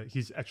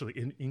 He's actually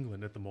in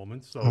England at the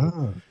moment,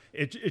 so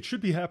it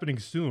should be happening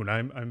soon.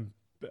 I'm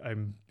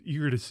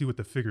eager to see what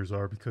the figures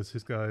are, because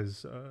his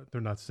guys they're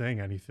not saying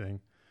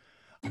anything.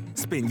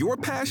 Spin your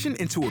passion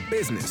into a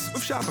business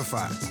with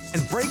Shopify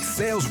and break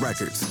sales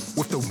records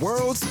with the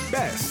world's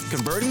best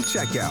converting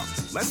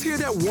checkout. Let's hear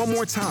that one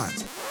more time.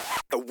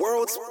 The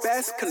world's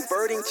best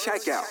converting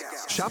checkout.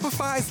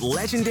 Shopify's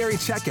legendary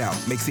checkout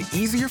makes it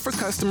easier for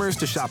customers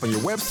to shop on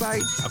your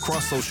website,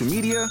 across social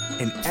media,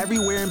 and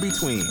everywhere in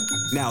between.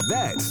 Now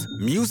that's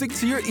music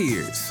to your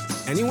ears.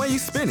 Any way you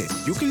spin it,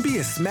 you can be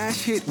a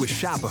smash hit with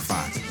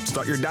Shopify.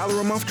 Start your $1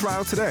 a month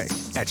trial today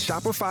at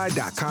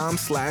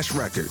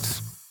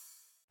shopify.com/records.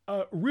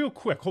 Real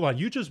quick, hold on.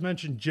 You just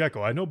mentioned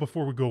Dzeko. I know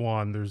before we go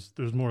on, there's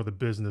more of the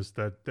business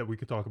that we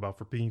could talk about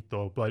for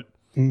Pinto, but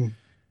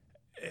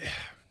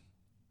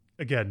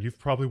again, you've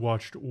probably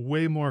watched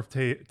way more of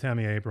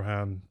Tammy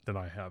Abraham than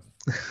I have.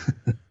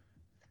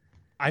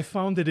 I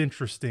found it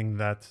interesting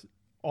that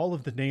all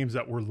of the names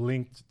that were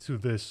linked to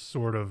this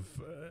sort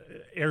of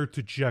heir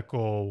to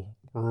Dzeko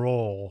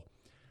role,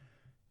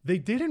 they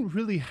didn't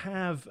really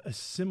have a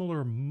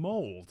similar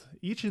mold.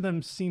 Each of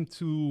them seemed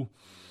to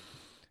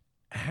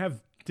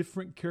have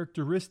different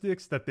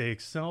characteristics that they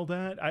excelled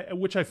at,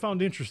 which I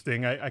found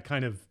interesting. I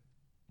kind of,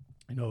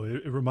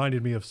 it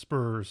reminded me of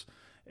Spurs.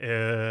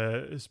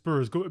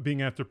 Spurs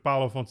being after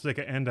Paulo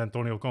Fonseca and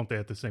Antonio Conte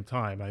at the same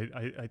time.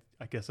 I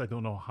guess I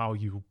don't know how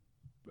you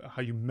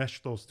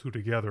mesh those two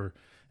together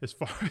as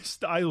far as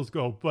styles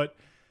go. But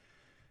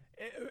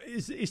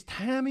is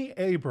Tammy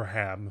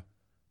Abraham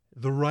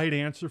the right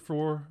answer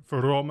for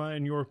Roma,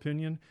 in your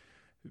opinion?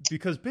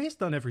 Because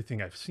based on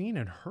everything I've seen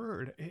and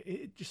heard,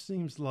 it just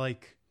seems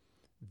like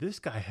this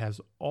guy has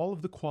all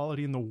of the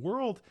quality in the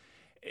world.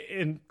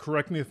 And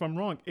correct me if I'm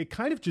wrong, it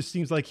kind of just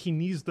seems like he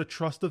needs the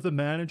trust of the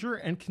manager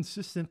and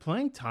consistent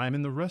playing time,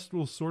 and the rest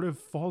will sort of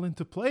fall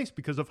into place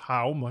because of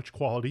how much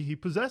quality he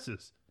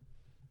possesses.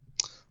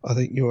 I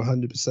think you're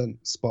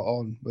 100% spot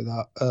on with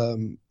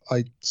that.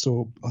 I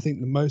think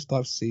the most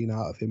I've seen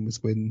out of him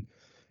was when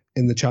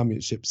in the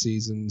championship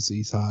seasons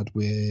he's had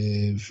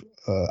with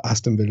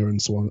Aston Villa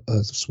and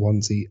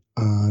Swansea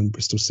and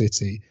Bristol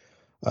City.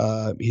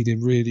 He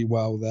did really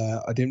well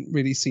there. I didn't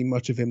really see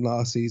much of him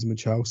last season with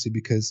Chelsea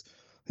because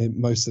I think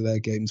most of their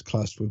games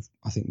clashed with,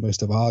 I think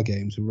most of our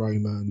games with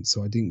Roma, and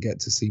so I didn't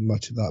get to see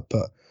much of that.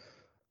 But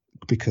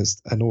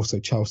and also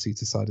Chelsea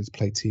decided to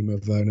play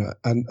Timo Werner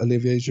and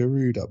Olivier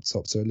Giroud up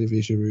top. So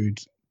Olivier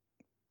Giroud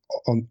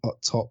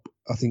up top,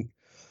 I think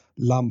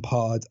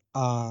Lampard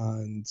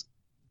and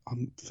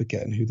I'm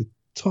forgetting who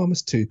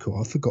Thomas Tuchel.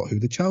 I forgot who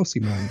the Chelsea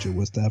manager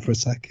was there for a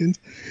second.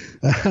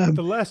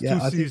 The last two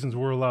seasons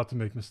we're allowed to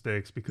make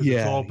mistakes because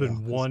it's all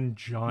been one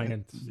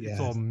giant. It's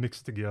all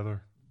mixed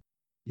together.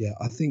 Yeah,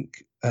 I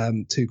think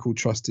Tuchel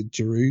trusted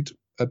Giroud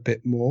a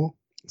bit more.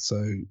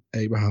 So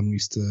Abraham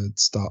used to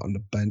start on the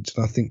bench.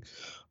 And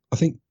I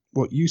think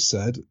what you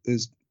said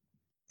is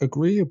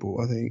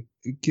agreeable. I think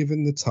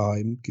given the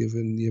time,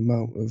 given the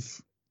amount of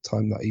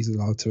time that he's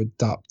allowed to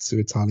adapt to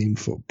Italian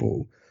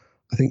football,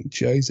 I think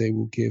Jose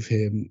will give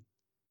him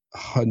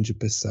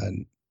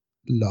 100%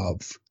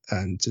 love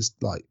and just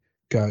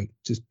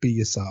just be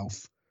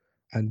yourself.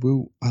 And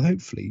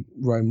hopefully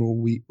Roma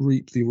will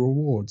reap the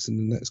rewards in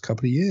the next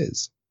couple of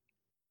years.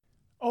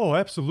 Oh,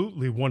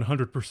 absolutely,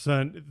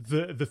 100%.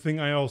 The thing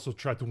I also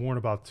tried to warn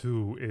about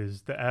too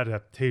is the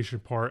adaptation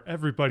part.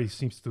 Everybody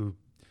seems to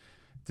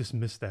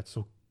dismiss that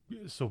so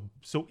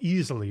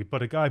easily.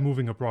 But a guy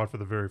moving abroad for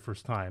the very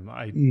first time,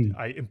 I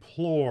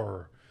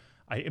implore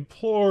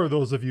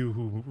those of you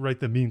who write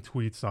the mean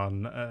tweets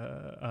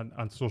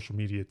on social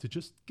media to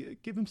just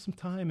give him some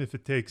time if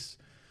it takes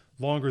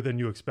longer than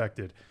you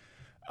expected.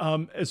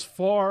 As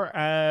far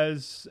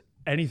as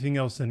anything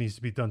else that needs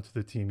to be done to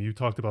the team, you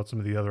talked about some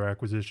of the other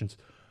acquisitions.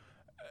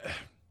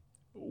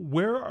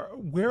 Where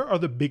are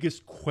the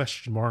biggest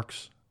question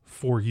marks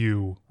for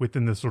you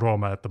within this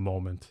Roma at the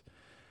moment?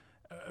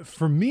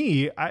 For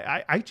me,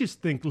 I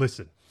just think,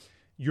 listen,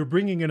 you're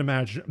bringing in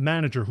a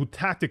manager who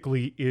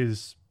tactically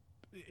is,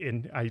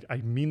 and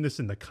I mean this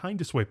in the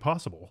kindest way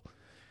possible,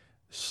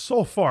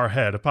 so far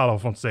ahead of Paulo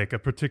Fonseca,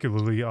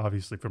 particularly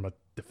obviously from a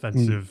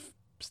defensive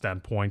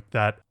standpoint,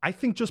 that I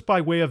think just by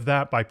way of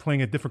that, by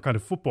playing a different kind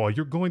of football,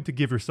 you're going to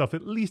give yourself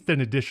at least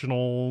an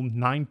additional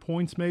 9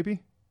 points, maybe.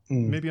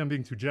 Maybe I'm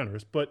being too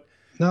generous, but...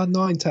 No,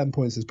 9-10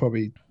 points is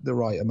probably the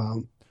right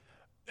amount.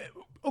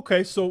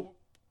 Okay, so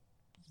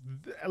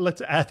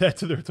let's add that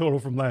to their total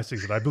from last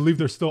season. I believe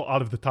they're still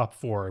out of the top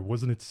four.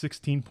 Wasn't it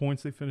 16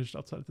 points they finished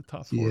outside of the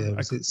top four? Yeah,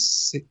 was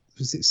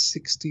it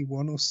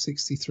 61 or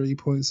 63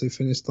 points they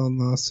finished on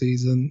last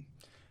season?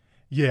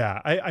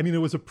 Yeah, I mean, it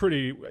was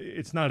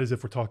it's not as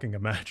if we're talking a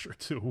match or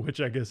two,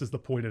 which I guess is the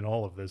point in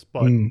all of this.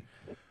 But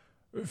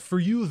for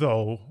you,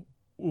 though,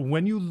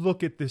 when you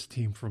look at this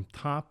team from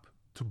top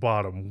to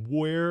bottom,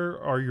 where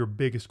are your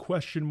biggest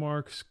question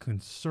marks,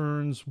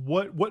 concerns?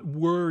 What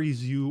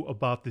worries you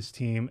about this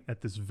team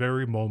at this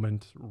very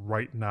moment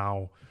right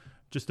now?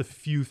 Just a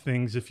few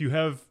things. If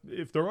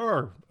there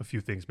are a few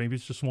things, maybe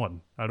it's just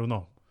one. I don't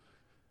know.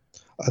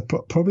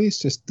 Probably it's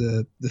just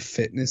the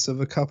fitness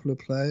of a couple of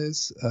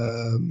players.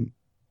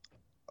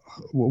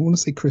 I want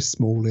to say Chris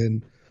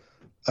Smalling.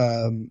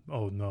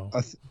 Oh no!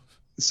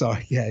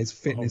 His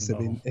fitness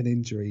and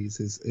injuries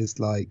is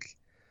like.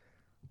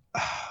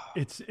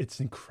 It's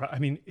incredible. I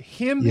mean,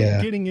 him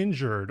getting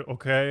injured,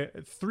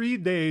 3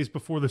 days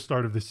before the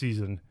start of the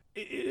season,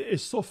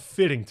 is so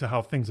fitting to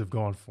how things have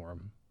gone for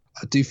him.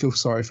 I do feel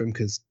sorry for him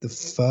because the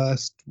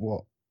first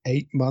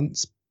 8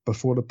 months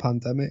before the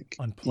pandemic,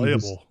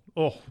 unplayable.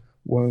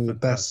 One of the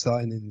best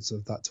signings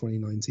of that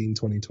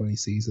 2019-2020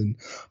 season,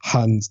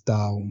 hands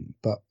down.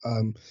 But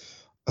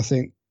I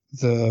think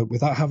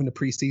without having a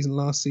pre-season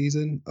last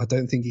season, I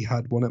don't think he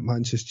had one at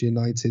Manchester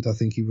United. I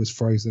think he was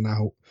frozen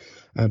out,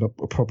 and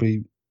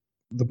probably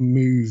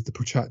the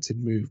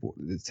protracted move, what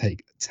did it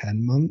take?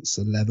 10 months,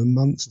 11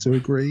 months to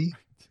agree?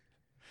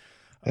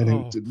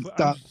 And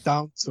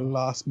down to the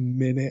last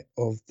minute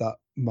of that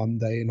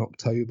Monday in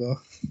October.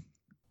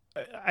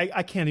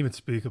 I can't even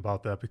speak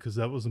about that because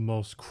that was the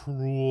most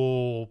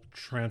cruel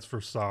transfer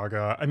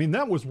saga. I mean,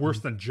 that was worse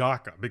than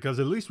Xhaka because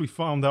at least we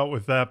found out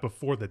with that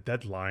before the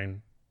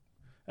deadline.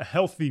 A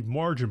healthy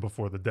margin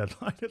before the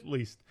deadline, at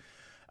least.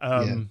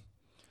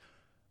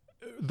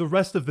 The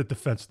rest of the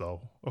defense,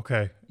 though,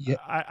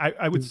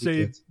 I would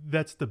say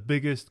that's the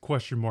biggest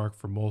question mark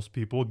for most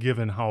people,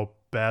 given how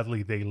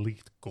badly they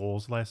leaked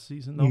goals last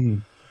season,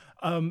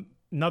 though.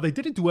 Now, they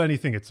didn't do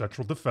anything at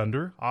central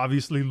defender.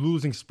 Obviously,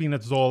 losing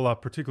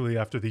Spinazzola, particularly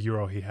after the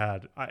Euro he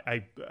had,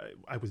 I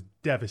was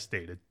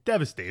devastated.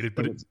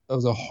 But it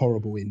was a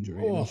horrible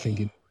injury. I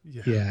think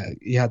Yeah,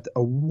 he had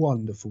a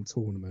wonderful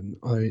tournament.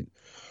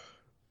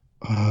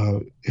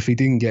 If he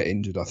didn't get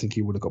injured, I think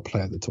he would have got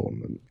player of the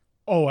tournament.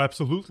 Oh,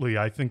 absolutely.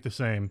 I think the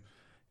same.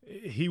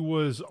 He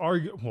was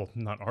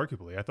not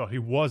arguably. I thought he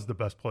was the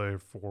best player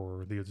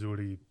for the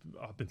Azzurri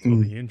up until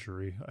the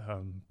injury,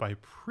 by a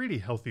pretty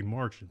healthy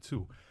margin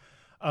too.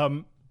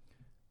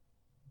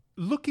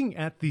 Looking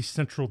at these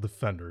central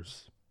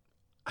defenders,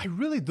 I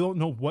really don't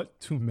know what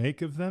to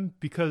make of them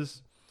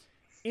because,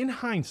 in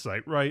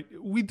hindsight, right,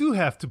 we do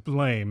have to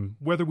blame,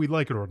 whether we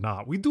like it or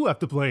not, we do have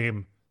to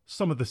blame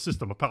some of the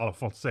system of Paulo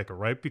Fonseca,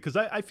 right? Because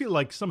I feel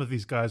like some of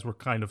these guys were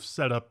kind of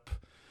set up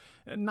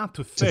not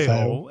to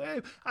fail.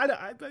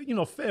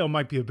 Fail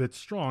might be a bit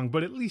strong,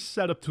 but at least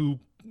set up to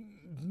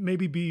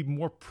maybe be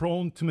more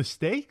prone to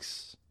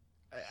mistakes.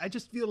 I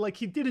just feel like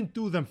he didn't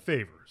do them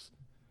favors.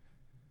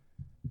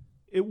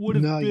 It would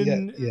have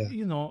been,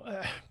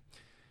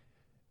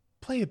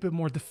 play a bit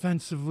more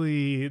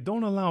defensively.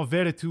 Don't allow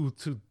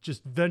Veretout to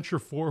just venture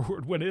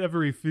forward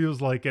whenever he feels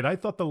like it. I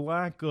thought the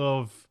lack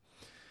of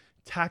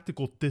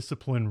tactical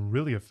discipline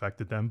really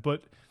affected them,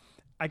 but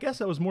I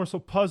guess I was more so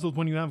puzzled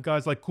when you have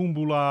guys like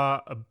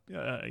Kumbula,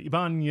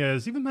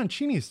 Ibanez, even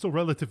Mancini is still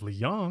relatively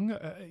young.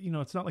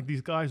 It's not like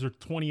these guys are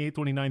 28,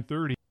 29,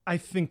 30. I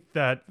think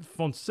that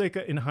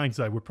Fonseca, in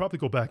hindsight, would probably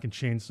go back and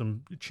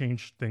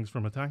change things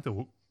from a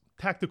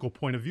tactical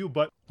point of view.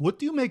 But what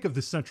do you make of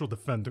the central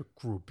defender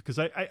group? Because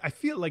I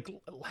feel like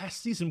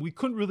last season we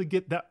couldn't really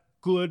get that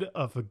good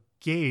of a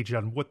gauge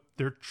on what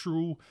their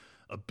true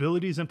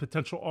abilities and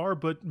potential are,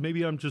 but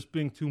maybe I'm just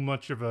being too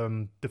much of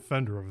a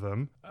defender of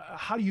them.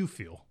 How do you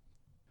feel?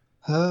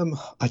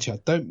 Actually,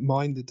 I don't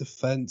mind the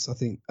defense. I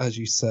think, as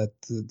you said,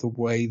 the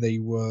way they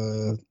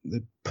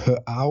put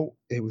out,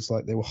 it was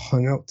like they were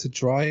hung out to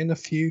dry in a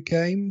few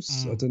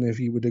games. I don't know if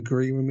you would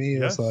agree with me.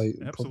 Yes, like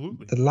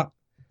absolutely.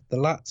 The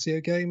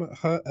Lazio game at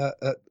home,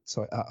 it's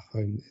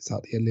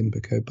at the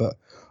Olimpico, but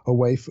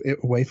away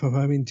from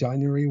home in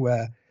January,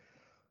 where,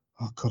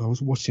 oh God, I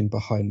was watching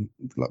behind,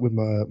 like with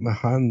my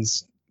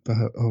hands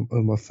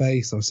on my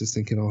face. I was just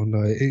thinking, oh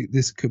no,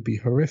 this could be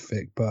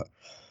horrific. But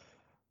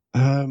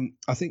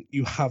I think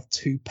you have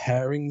two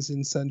pairings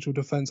in central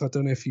defence. I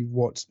don't know if you've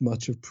watched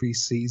much of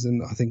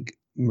pre-season. I think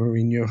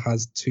Mourinho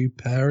has two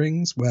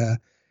pairings where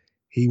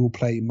he will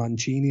play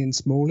Mancini and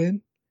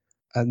Smalling,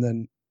 and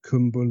then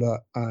Kumbula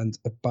and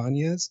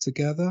Ibanez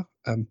together.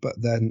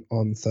 But then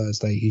on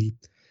Thursday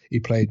he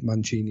played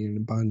Mancini and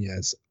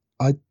Ibanez.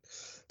 I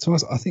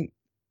think,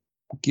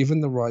 given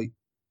the right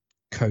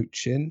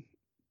coaching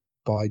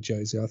by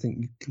Jose, I think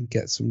you can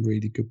get some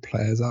really good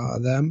players out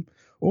of them.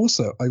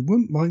 Also, I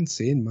wouldn't mind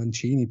seeing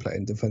Mancini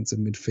playing defensive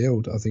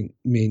midfield. I think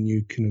me and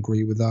you can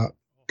agree with that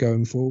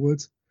going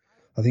forward.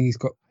 I think he's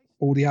got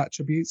all the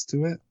attributes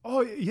to it.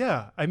 Oh,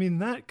 yeah. I mean,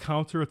 that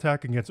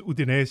counterattack against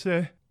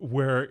Udinese,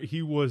 where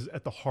he was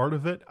at the heart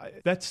of it,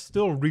 that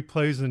still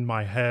replays in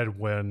my head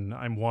when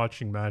I'm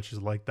watching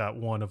matches like that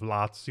one of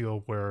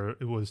Lazio, where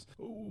it was,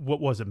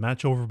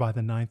 match over by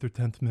the 9th or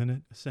 10th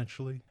minute,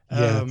 essentially?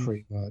 Yeah,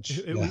 pretty much.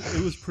 It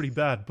was pretty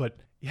bad, but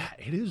yeah,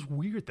 it is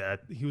weird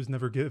that he was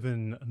never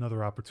given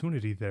another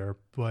opportunity there.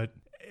 But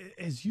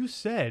as you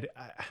said,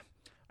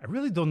 I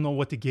really don't know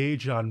what to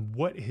gauge on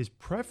what his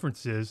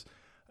preference is.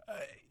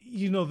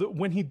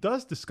 When he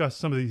does discuss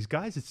some of these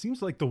guys, it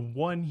seems like the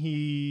one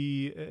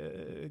he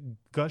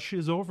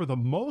gushes over the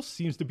most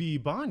seems to be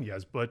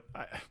Ibanez. But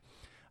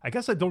I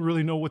guess I don't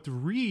really know what to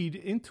read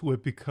into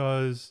it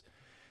because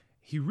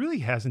he really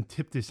hasn't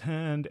tipped his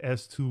hand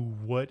as to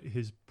what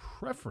his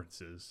preference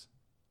is.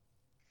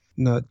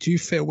 No, do you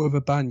feel with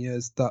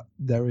Ibanez that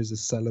there is a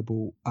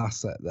sellable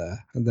asset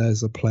there, and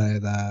there's a player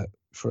there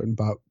for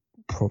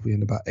probably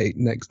in about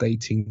next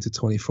 18 to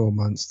 24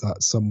 months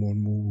that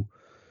someone will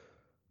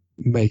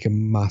make a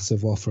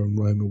massive offer and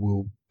Roma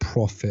will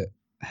profit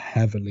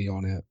heavily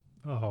on it?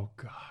 Oh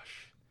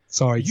gosh.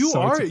 Sorry, you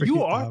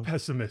are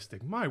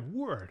pessimistic. My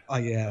word.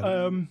 I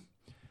am.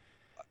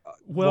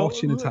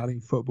 Watching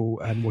Italian football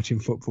and watching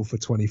football for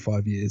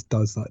 25 years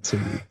does that to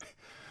me.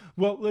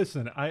 Well,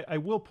 listen, I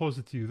will pose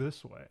it to you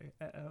this way.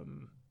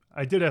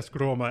 I did ask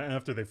Roma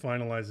after they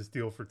finalized this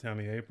deal for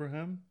Tammy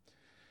Abraham.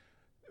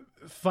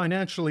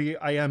 Financially,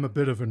 I am a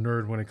bit of a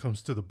nerd when it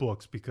comes to the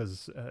books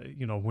because,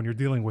 when you're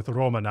dealing with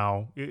Roma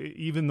now,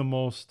 even the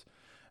most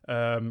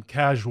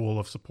casual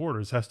of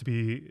supporters has to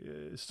be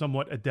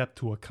somewhat adept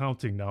to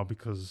accounting now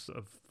because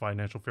of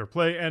financial fair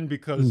play and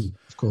because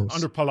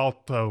under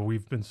Pallotta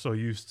we've been so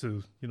used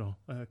to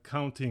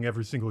counting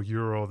every single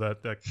euro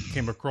that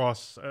came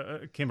across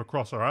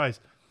our eyes.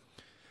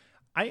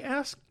 I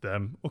asked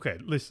them, okay,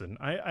 listen,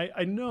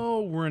 I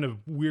know we're in a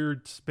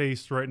weird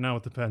space right now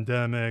with the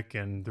pandemic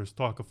and there's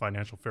talk of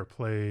financial fair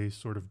play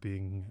sort of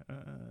being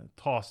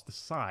tossed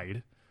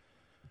aside.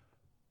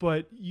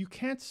 But you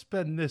can't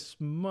spend this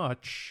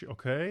much,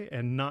 okay,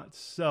 and not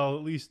sell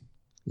at least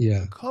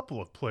a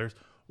couple of players.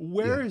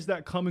 Where is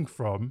that coming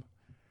from?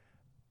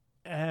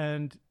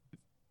 And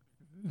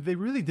they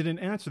really didn't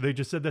answer. They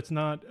just said that's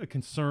not a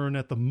concern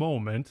at the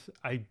moment.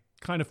 I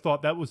kind of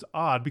thought that was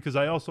odd because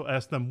I also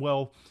asked them,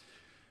 well,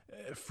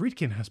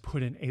 Friedkin has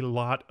put in a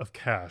lot of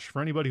cash.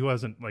 For anybody who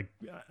hasn't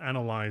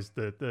analyzed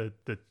the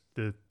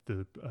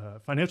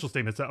financial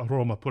statements that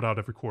Roma put out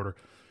every quarter,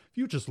 if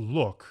you just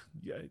look,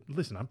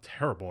 listen, I'm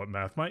terrible at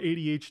math. My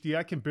ADHD,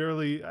 I can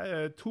barely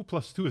 2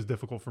 + 2 is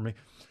difficult for me.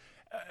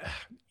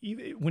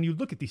 When you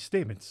look at these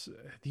statements,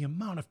 the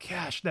amount of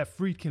cash that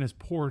Friedkin has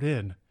poured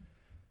in,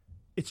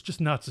 it's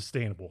just not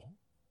sustainable.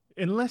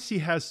 Unless he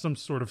has some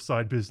sort of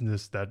side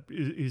business that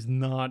is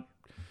not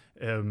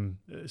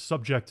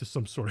subject to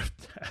some sort of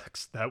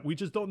tax that we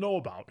just don't know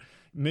about.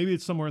 Maybe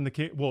it's somewhere in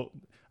the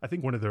I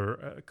think one of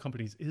their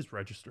companies is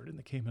registered in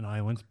the Cayman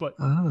Islands, but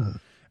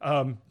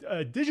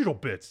Digital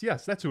Bits,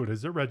 yes, that's who it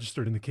is. They're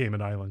registered in the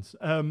Cayman Islands.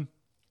 I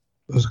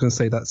was going to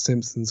say that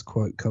Simpsons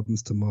quote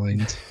comes to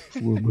mind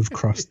with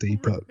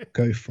Krusty, but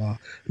go far.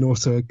 And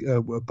also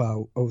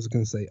about, I was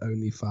going to say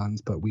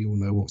OnlyFans, but we all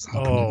know what's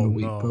happened in the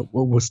week. No.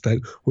 But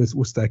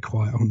we'll stay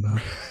quiet on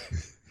that.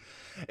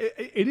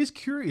 It is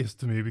curious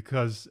to me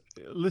because,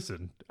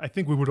 listen, I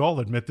think we would all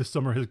admit this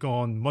summer has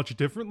gone much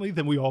differently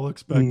than we all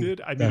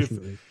expected. I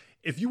mean,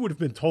 if you would have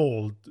been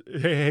told,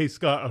 hey,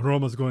 Scott,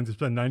 Roma's going to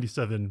spend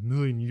 97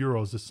 million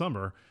euros this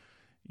summer,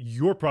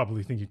 you're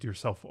probably thinking to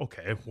yourself,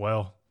 okay,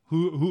 well,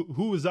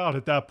 who was out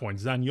at that point?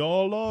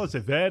 Zaniolo,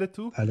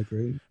 Zveretu?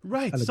 Pellegrini.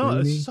 Right,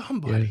 somebody.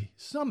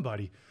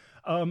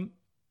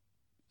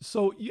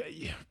 So,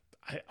 yeah,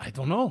 I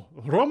don't know.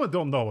 Roma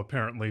don't know,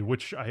 apparently,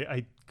 which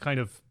I kind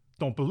of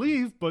don't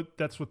believe, but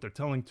that's what they're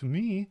telling to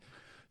me.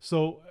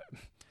 So,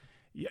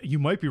 yeah, you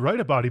might be right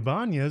about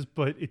Ibanez,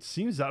 but it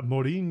seems that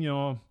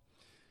Mourinho...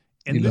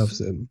 He loves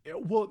him.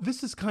 Well,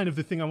 this is kind of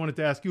the thing I wanted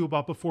to ask you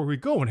about before we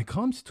go. When it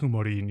comes to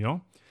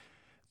Mourinho,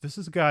 this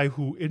is a guy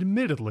who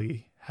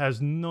admittedly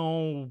has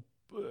no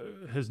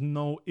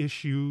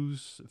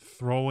issues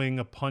throwing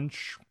a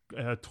punch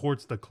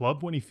towards the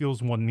club when he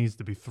feels one needs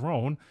to be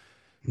thrown.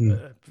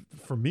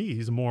 For me,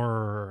 he's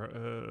more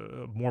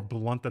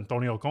blunt than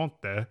Antonio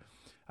Conte.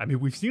 I mean,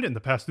 we've seen it in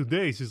the past 2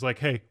 days. He's like,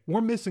 hey,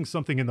 we're missing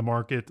something in the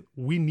market.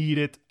 We need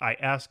it. I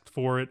asked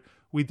for it.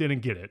 We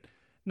didn't get it.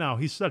 Now,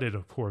 he said it,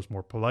 of course,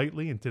 more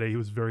politely, and today he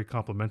was very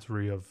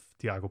complimentary of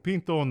Thiago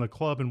Pinto and the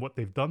club and what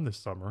they've done this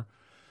summer.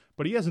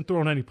 But he hasn't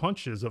thrown any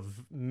punches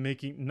of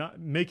making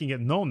it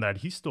known that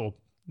he still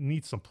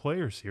needs some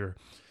players here.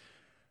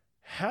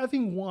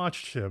 Having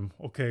watched him,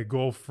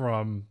 go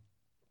from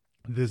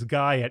this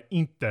guy at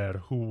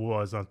Inter who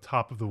was on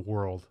top of the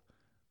world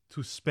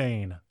to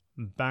Spain,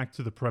 back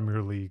to the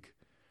Premier League,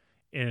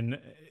 in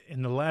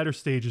the latter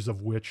stages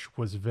of which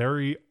was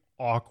very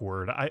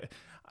awkward.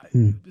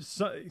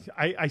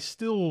 I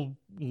still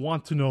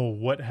want to know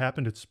what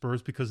happened at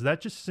Spurs, because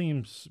that just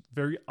seems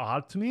very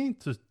odd to me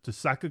to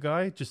sack a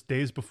guy just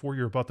days before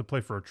you're about to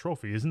play for a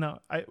trophy. Isn't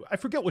that? I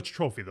forget which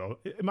trophy though.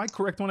 Am I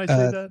correct when I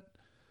say that?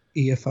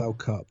 EFL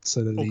Cup,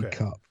 so the League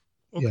Cup.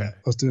 Okay. Yeah,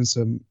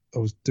 I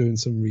was doing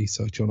some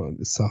research on it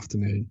this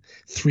afternoon.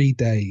 3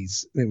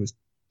 days. It was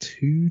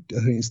 3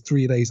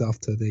 days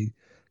after they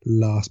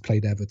last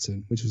played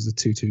Everton, which was a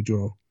 2-2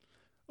 draw.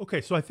 Okay,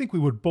 so I think we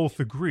would both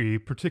agree,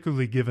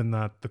 particularly given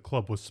that the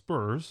club was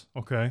Spurs,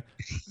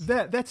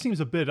 that seems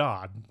a bit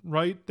odd,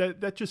 right?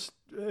 That just,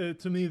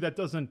 to me, that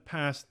doesn't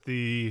pass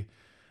the,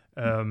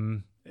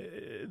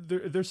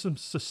 there's some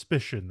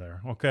suspicion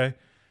there, okay?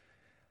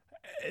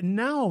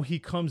 Now he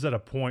comes at a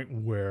point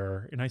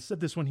where, and I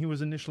said this when he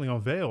was initially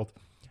unveiled,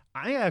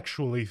 I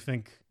actually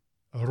think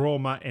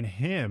Roma and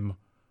him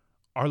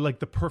are like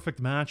the perfect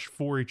match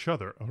for each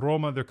other.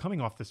 Roma, they're coming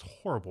off this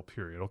horrible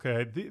period,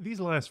 okay? These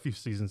last few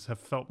seasons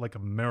have felt like a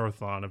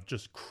marathon of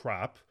just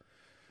crap.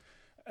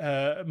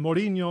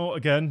 Mourinho,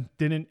 again,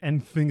 didn't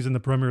end things in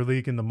the Premier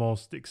League in the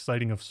most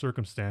exciting of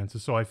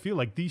circumstances. So I feel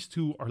like these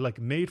two are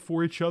like made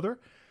for each other.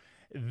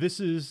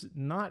 This is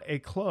not a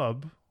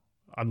club,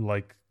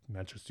 unlike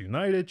Manchester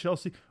United,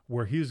 Chelsea,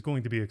 where he is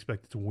going to be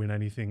expected to win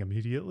anything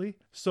immediately.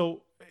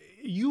 So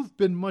you've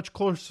been much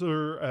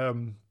closer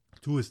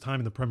to his time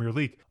in the Premier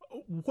League.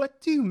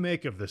 What do you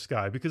make of this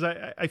guy? Because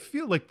I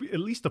feel like at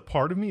least a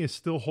part of me is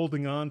still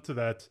holding on to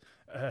that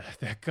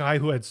guy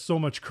who had so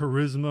much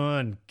charisma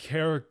and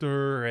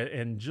character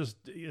and just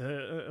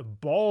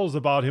balls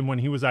about him when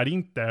he was at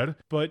Inter.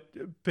 But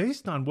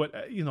based on what,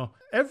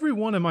 every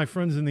one of my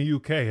friends in the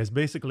UK has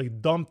basically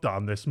dumped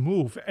on this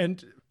move.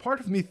 And part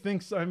of me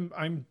thinks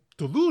I'm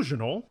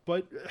delusional,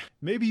 but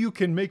maybe you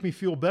can make me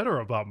feel better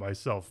about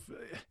myself.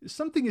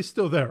 Something is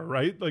still there,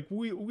 right? Like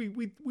we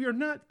are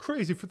not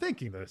crazy for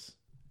thinking this.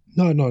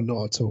 No,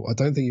 not at all. I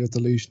don't think you're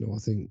delusional. I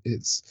think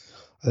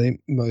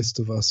most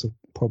of us are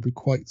probably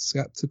quite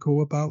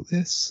skeptical about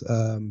this,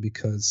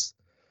 because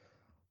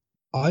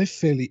I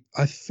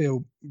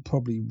feel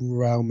probably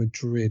Real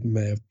Madrid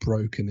may have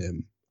broken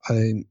him. I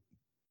think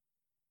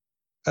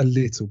a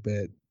little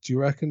bit. Do you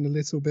reckon a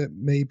little bit?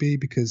 Maybe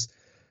because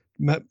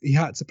he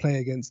had to play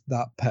against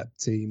that Pep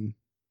team,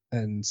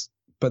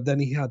 but then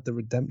he had the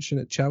redemption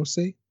at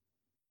Chelsea,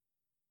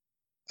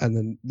 and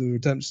then the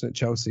redemption at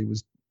Chelsea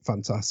was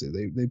fantastic.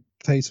 They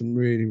played some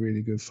really,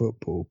 really good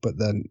football, but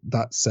then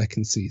that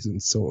third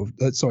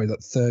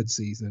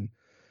season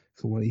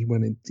when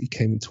he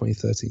came in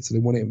 2013. So they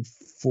won it in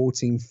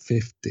 14,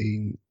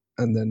 15,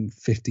 and then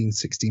 15,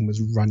 16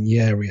 was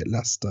Ranieri at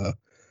Leicester.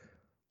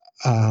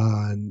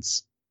 And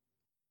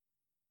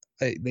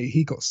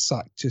he got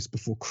sacked just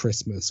before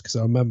Christmas, because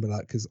I remember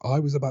that, because I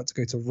was about to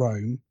go to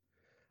Rome,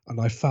 and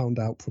I found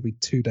out probably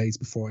 2 days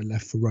before I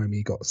left for Rome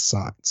he got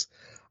sacked.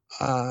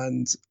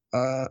 And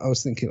I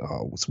was thinking,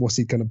 so what's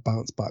he going to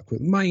bounce back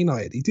with? Man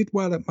United. He did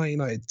well at Man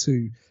United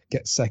to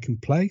get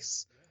second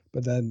place,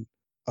 but then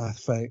I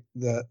think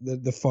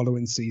the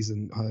following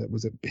season,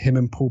 was it him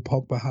and Paul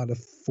Pogba had a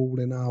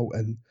falling out,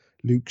 and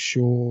Luke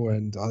Shaw,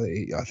 and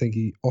I think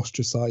he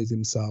ostracized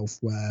himself,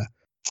 where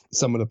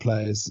some of the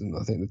players and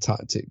I think the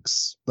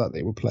tactics that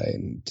they were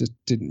playing just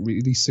didn't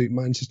really suit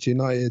Manchester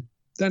United.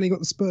 Then he got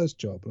the Spurs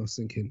job. I was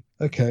thinking,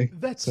 okay.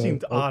 That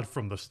seemed odd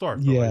from the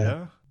start, though,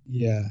 yeah?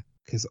 Yeah,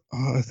 because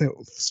I think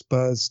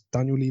Spurs,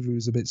 Daniel Levy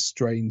was a bit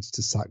strange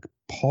to sack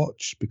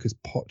Poch, because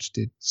Poch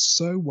did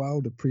so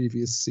well the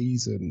previous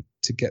season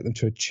to get them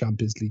to a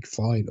Champions League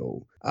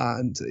final.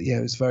 And yeah,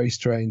 it was very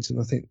strange. And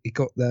I think he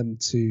got them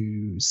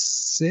to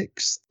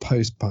 6th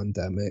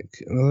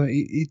post-pandemic. And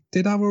he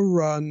did have a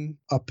run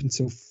up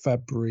until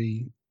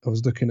February. I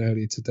was looking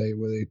earlier today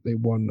where they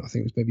won, I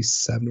think it was maybe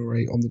 7 or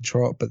 8 on the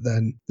trot. But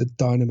then the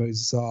Dynamo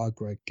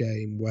Zagreb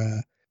game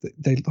where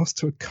they lost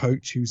to a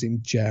coach who's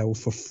in jail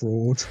for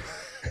fraud.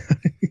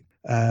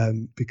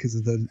 Because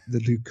of the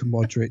Luka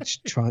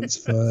Modric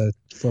transfer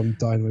from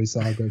Dynamo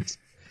Zagreb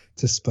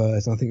to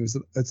Spurs. I think it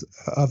was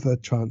other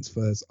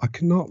transfers. I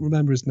cannot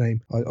remember his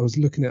name. I was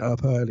looking it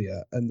up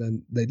earlier, and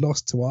then they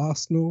lost to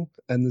Arsenal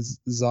and the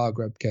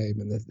Zagreb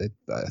game, and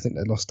I think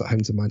they lost at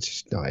home to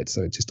Manchester United.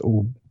 So it just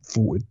all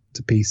faltered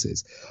to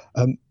pieces.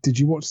 Did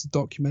you watch the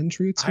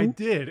documentary at all? I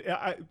did.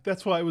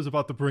 That's why I was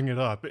about to bring it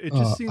up. It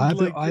just seemed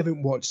I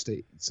haven't watched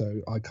it,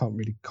 so I can't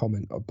really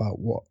comment about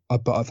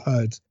but I've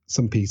heard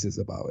some pieces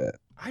about it.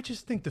 I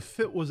just think the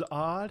fit was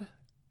odd.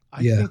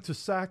 I think to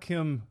sack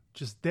him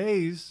just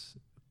days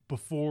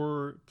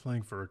before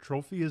playing for a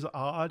trophy is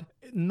odd.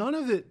 None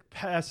of it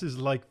passes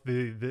like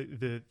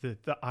the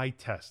eye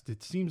test.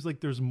 It seems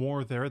like there's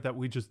more there that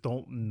we just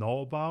don't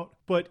know about.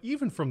 But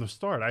even from the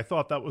start, I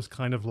thought that was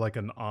kind of like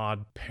an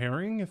odd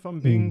pairing, if I'm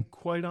being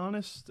quite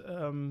honest.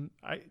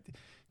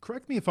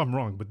 Correct me if I'm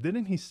wrong, but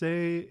didn't he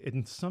say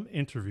in some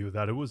interview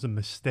that it was a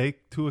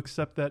mistake to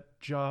accept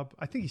that job?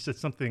 I think he said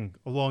something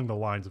along the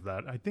lines of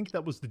that. I think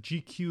that was the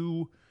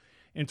GQ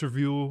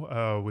interview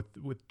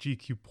with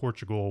GQ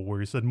Portugal,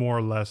 where he said more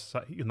or less,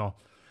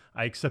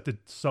 I accepted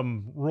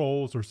some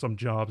roles or some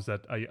jobs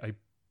that I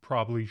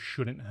probably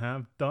shouldn't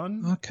have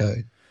done.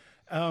 Okay.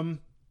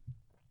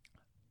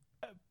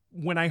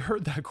 When I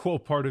heard that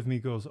quote, part of me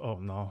goes, oh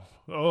no.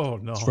 Oh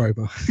no.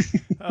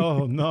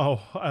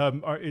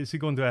 Is he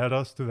going to add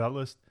us to that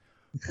list?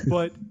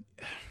 But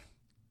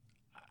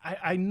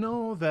I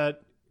know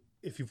that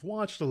if you've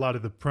watched a lot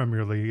of the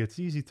Premier League, it's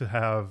easy to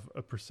have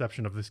a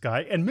perception of this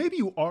guy. And maybe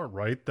you are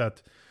right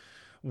that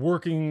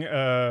working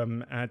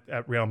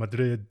at Real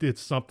Madrid did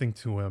something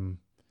to him.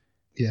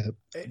 Yeah,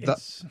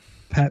 that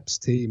Pep's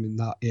team in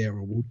that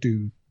era will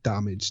do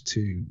damage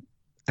to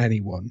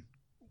anyone.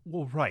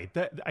 Well, right.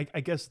 I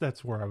guess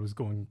that's where I was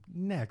going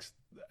next.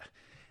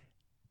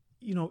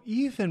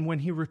 Even when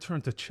he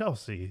returned to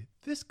Chelsea,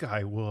 this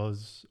guy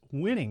was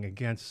winning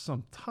against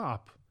some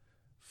top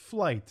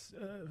flight,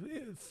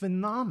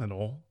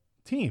 phenomenal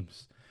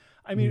teams.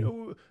 I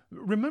mean,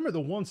 remember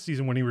the one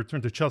season when he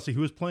returned to Chelsea, he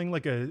was playing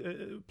with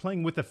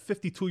a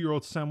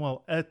 52-year-old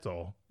Samuel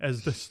Eto'o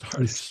as the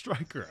starting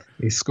striker.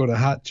 He scored a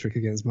hat-trick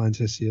against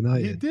Manchester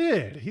United.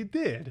 He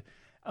did.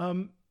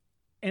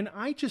 And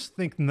I just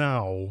think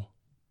now,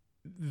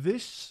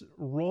 this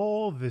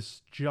role,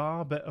 this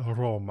job at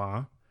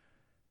Roma,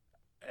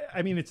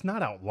 I mean, it's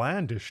not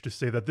outlandish to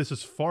say that this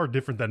is far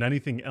different than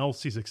anything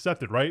else he's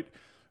accepted, right?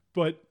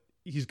 But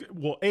he's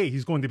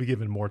going to be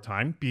given more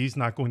time. B, he's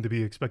not going to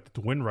be expected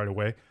to win right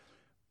away.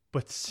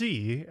 But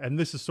C, and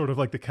this is sort of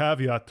like the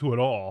caveat to it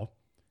all,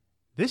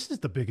 this is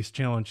the biggest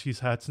challenge he's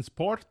had since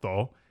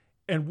Porto.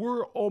 And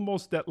we're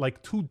almost at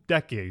like 2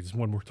 decades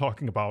when we're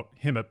talking about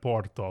him at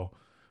Porto,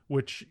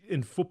 which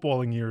in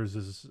footballing years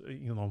is,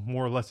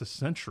 more or less a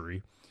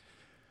century.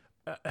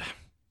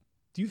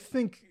 Do you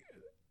think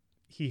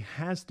he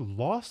has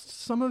lost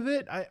some of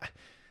it?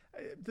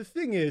 The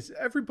thing is,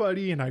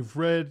 everybody, and I've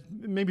read,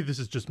 maybe this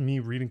is just me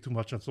reading too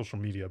much on social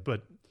media,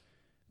 but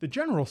the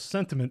general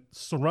sentiment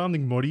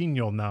surrounding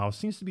Mourinho now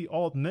seems to be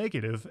all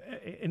negative,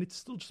 and it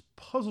still just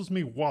puzzles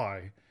me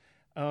why.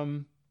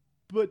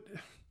 But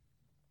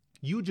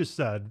you just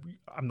said,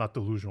 I'm not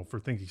delusional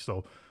for thinking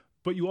so,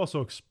 but you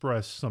also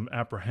expressed some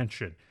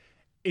apprehension.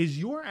 Is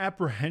your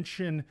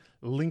apprehension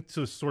linked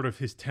to sort of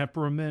his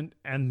temperament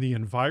and the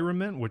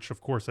environment, which of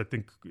course I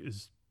think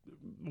is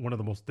one of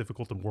the most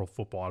difficult in world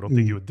football? I don't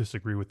think you would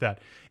disagree with that.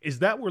 Is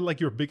that where like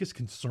your biggest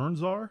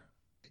concerns are?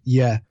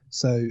 Yeah.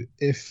 So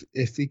if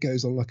he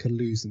goes on like a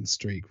losing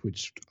streak,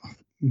 which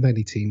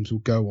many teams will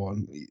go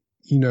on,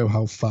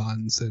 how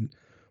fans, and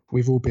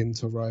we've all been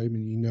to Rome,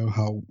 and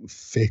how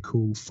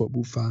fickle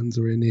football fans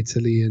are in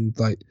Italy, and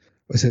like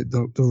I said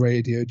the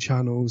radio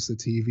channels, the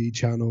TV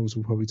channels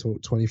will probably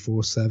talk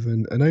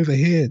 24/7. And over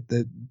here,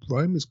 the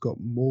Roma's got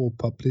more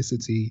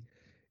publicity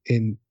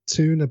in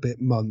 2 and a bit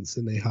months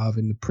than they have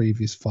in the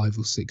previous 5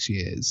 or 6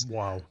 years.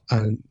 Wow.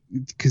 And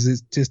because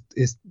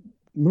it's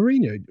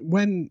Mourinho.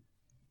 When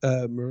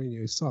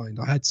Mourinho signed,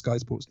 I had Sky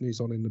Sports News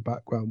on in the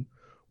background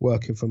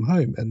working from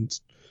home, and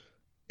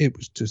it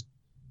was just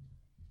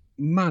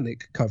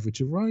manic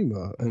coverage of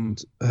Roma,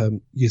 and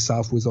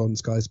yourself was on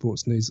Sky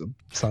Sports News.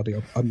 Sadly,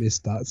 I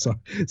missed that. So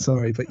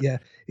sorry, but yeah,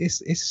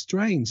 it's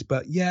strange.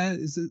 But yeah,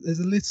 there's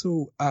a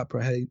little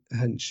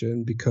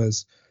apprehension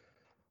because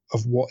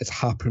of what has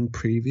happened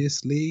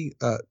previously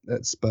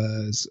at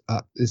Spurs,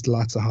 at this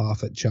latter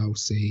half at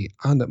Chelsea,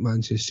 and at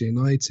Manchester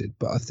United.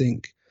 But I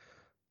think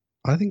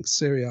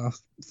Serie A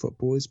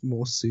football is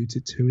more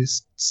suited to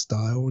his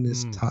style and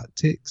his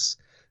tactics.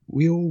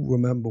 We all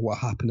remember what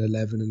happened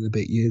 11 and a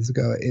bit years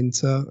ago at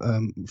Inter.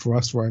 For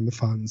us Roma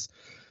fans,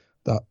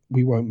 that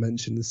we won't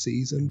mention the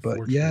season, but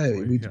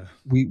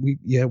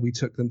we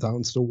took them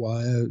down to the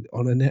wire.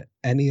 On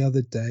any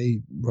other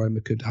day,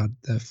 Roma could have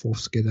their fourth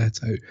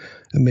Scudetto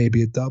and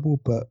maybe a double,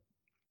 but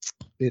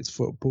it's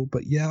football.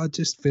 But yeah, I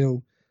just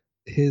feel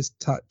his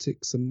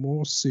tactics are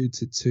more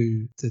suited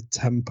to the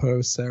tempo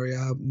of Serie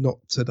A, not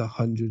to the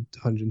 100,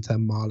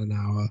 110 mile an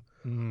hour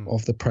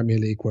of the Premier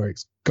League, where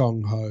it's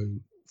gung-ho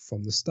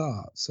from the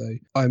start. So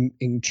I'm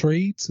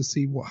intrigued to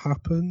see what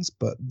happens,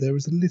 but there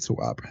is a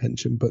little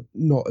apprehension, but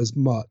not as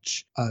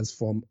much as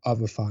from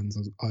other fans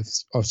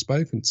I've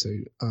spoken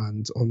to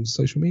and on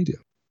social media.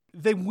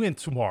 They win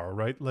tomorrow,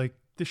 right? Like,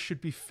 this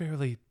should be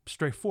fairly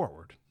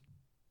straightforward.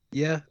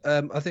 Yeah,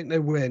 I think they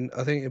win.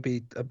 I think it'd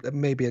be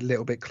maybe a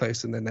little bit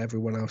closer than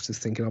everyone else is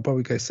thinking. I'll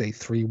probably go say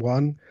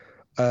 3-1.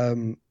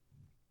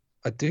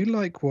 I do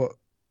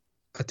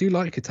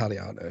like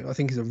Italiano. I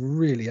think he's a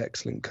really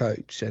excellent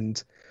coach,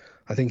 and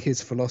I think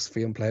his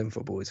philosophy on playing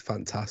football is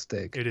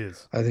fantastic. It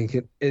is. I think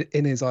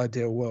in his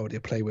ideal world,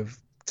 he'd play with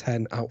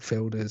 10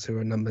 outfielders who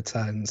are number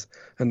 10s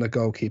and the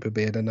goalkeeper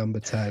being a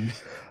number 10.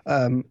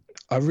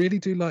 I really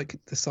do like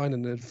the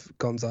signing of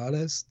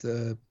Gonzalez,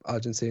 the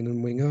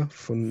Argentinian winger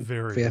from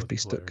VfB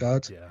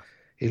Stuttgart. Yeah.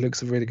 He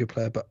looks a really good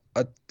player, but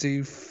I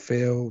do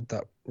feel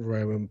that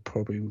Roma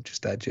probably will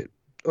just edge it.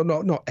 Or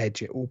not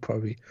edge it, we'll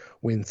probably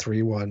win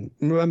 3-1.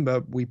 Remember,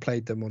 we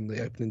played them on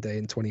the opening day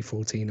in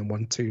 2014 and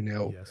won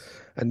 2-0. Yes.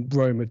 And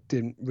Roma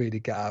didn't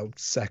really get out of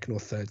second or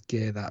third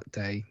gear that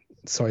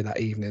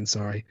evening.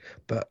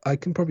 But I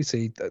can probably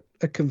see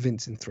a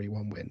convincing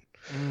 3-1 win.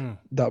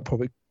 That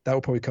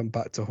will probably come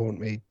back to haunt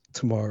me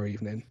tomorrow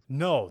evening.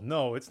 No,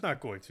 it's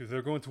not going to.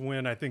 They're going to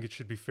win. I think it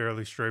should be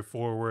fairly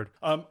straightforward.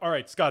 All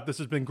right, Scott, this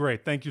has been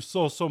great. Thank you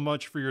so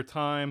much for your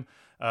time.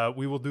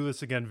 We will do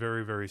this again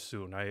very, very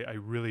soon. I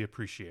really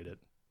appreciate it.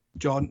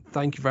 John,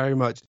 thank you very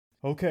much.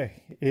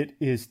 Okay, it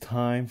is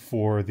time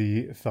for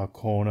the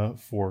Falcone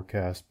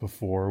forecast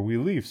before we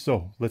leave.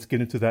 So let's get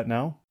into that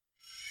now.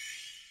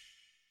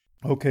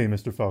 Okay,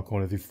 Mr.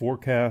 Falcone, the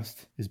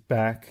forecast is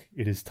back.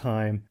 It is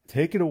time.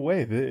 Take it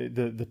away.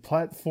 The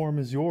platform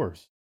is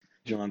yours.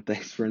 John,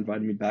 thanks for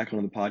inviting me back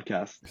on the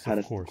podcast. Of Had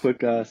a course.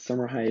 quick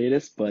summer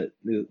hiatus, but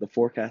the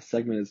forecast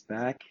segment is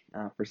back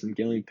for some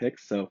gambling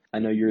picks. So I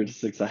know you're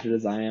just as excited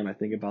as I am. I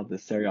think about the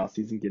Serie A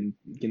season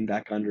getting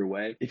back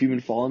underway. If you've been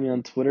following me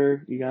on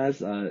Twitter, you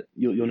guys,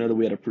 you'll know that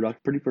we had a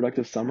pretty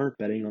productive summer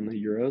betting on the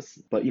Euros.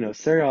 But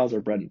Serie A is our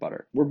bread and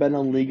butter. We're betting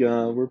on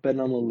Liga, we're betting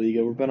on La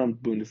Liga, we're betting on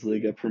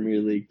Bundesliga, Premier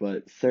League,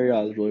 but Serie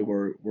A is really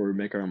where we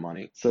make our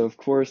money. So of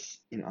course,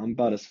 I'm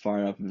about as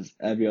fired up as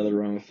every other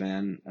Roma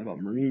fan about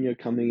Mourinho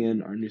coming in,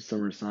 our new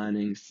summer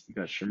signings. You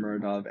got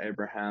Shomurodov,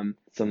 Abraham,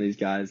 some of these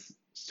guys.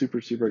 Super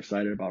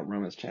excited about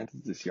Roma's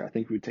chances this year. I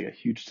think we would take a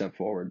huge step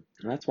forward.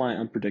 And that's why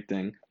I'm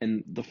predicting,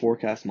 and the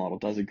forecast model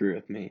does agree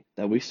with me,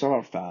 that we start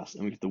out fast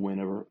and we get the win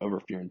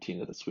over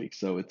Fiorentina this week.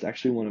 So it's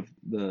actually one of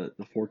the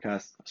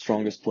forecast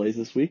strongest plays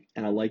this week.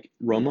 And I like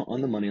Roma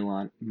on the money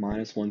line,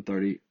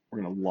 -130.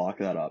 We're going to lock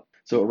that up.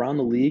 So around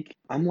the league,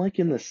 I'm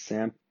liking the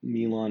Samp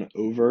Milan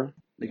over.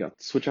 They got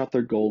to switch out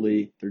their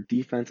goalie. Their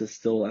defense is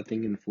still, I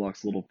think, in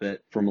flux a little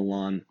bit for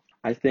Milan.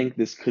 I think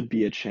this could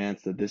be a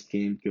chance that this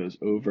game goes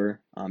over.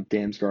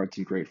 Damsgaard's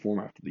in great form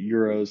after the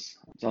Euros.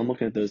 So I'm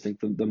looking at those things.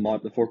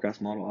 The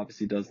forecast model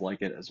obviously does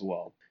like it as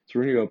well. So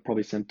we're going to go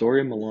probably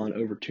Sampdoria, Milan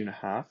over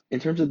 2.5. In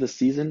terms of the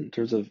season, in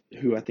terms of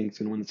who I think is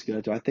going to win the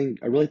Scudetto,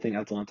 I really think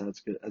Atalanta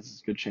has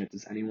as good chance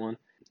as anyone.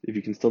 If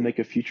you can still make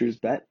a futures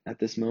bet at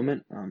this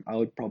moment, I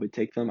would probably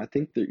take them. I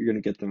think that you're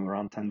going to get them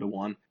around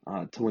 10-1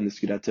 to win the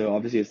Scudetto.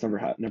 Obviously, it's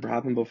never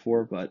happened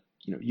before, but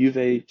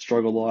Juve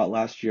struggled a lot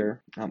last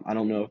year. I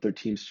don't know if their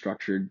team's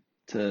structured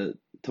to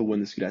win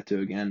the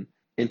Scudetto again.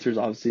 Inter's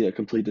obviously a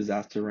complete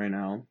disaster right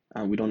now.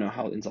 We don't know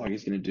how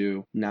Inzaghi's going to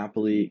do.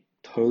 Napoli,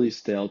 totally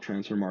stale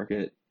transfer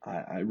market.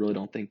 I really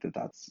don't think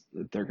that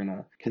they're going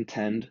to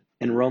contend.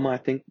 And Roma, I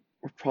think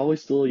we're probably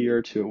still a year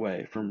or two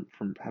away from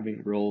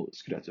having real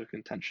Scudetto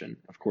contention.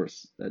 Of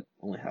course, that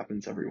only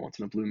happens every once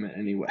in a blue moon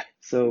anyway.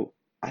 So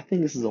I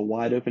think this is a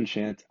wide open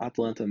chance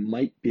Atalanta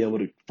might be able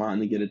to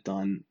finally get it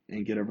done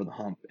and get over the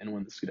hump and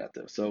win the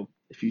Scudetto. So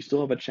if you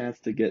still have a chance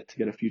to get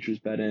a futures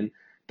bet in,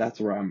 that's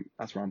where I'm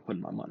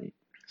putting my money.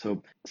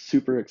 So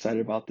super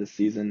excited about this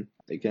season.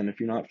 Again, if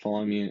you're not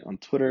following me on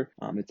Twitter,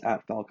 it's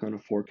at Falcone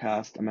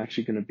Forecast. I've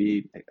actually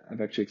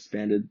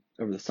expanded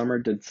over the summer,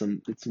 did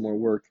some more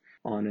work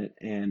on it,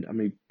 and I'm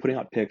gonna be putting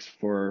out picks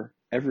for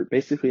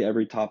basically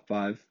every top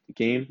 5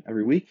 game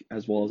every week,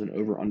 as well as an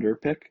over/under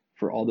pick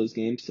for all those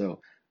games.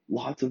 So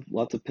lots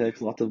of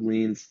picks, lots of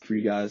leans for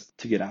you guys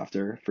to get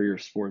after for your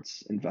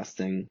sports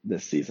investing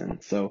this season.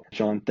 So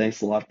Sean,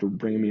 thanks a lot for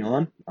bringing me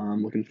on.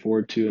 I'm looking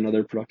forward to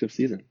another productive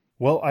season.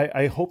 Well,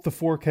 I hope the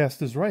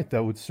forecast is right.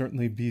 That would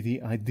certainly be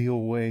the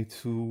ideal way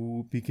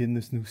to begin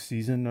this new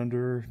season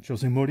under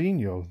Jose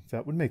Mourinho.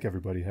 That would make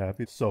everybody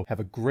happy. So have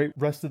a great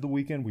rest of the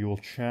weekend. We will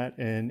chat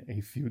in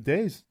a few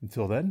days.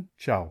 Until then,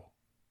 ciao.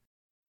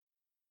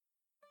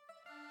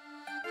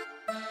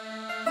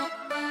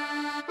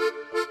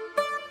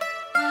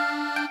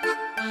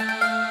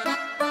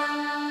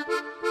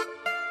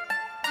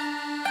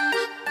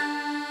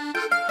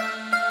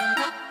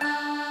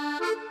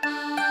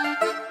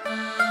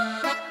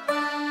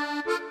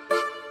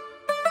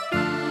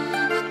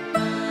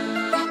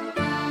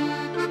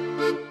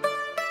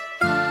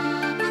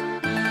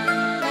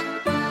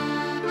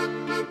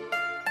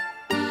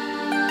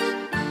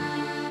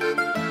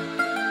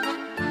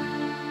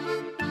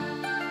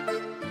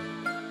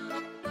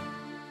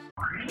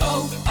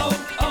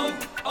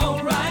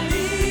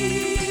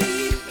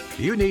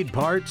 You need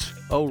parts?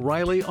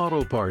 O'Reilly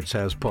Auto Parts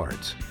has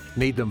parts.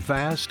 Need them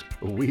fast?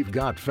 We've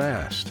got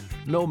fast.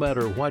 No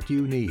matter what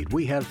you need,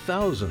 we have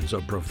thousands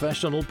of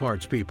professional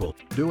parts people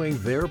doing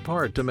their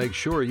part to make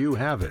sure you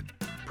have it.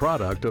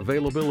 Product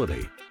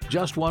availability.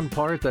 Just one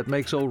part that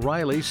makes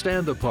O'Reilly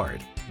stand apart.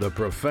 The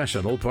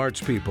professional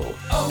parts people.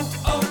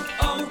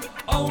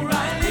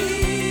 O'Reilly.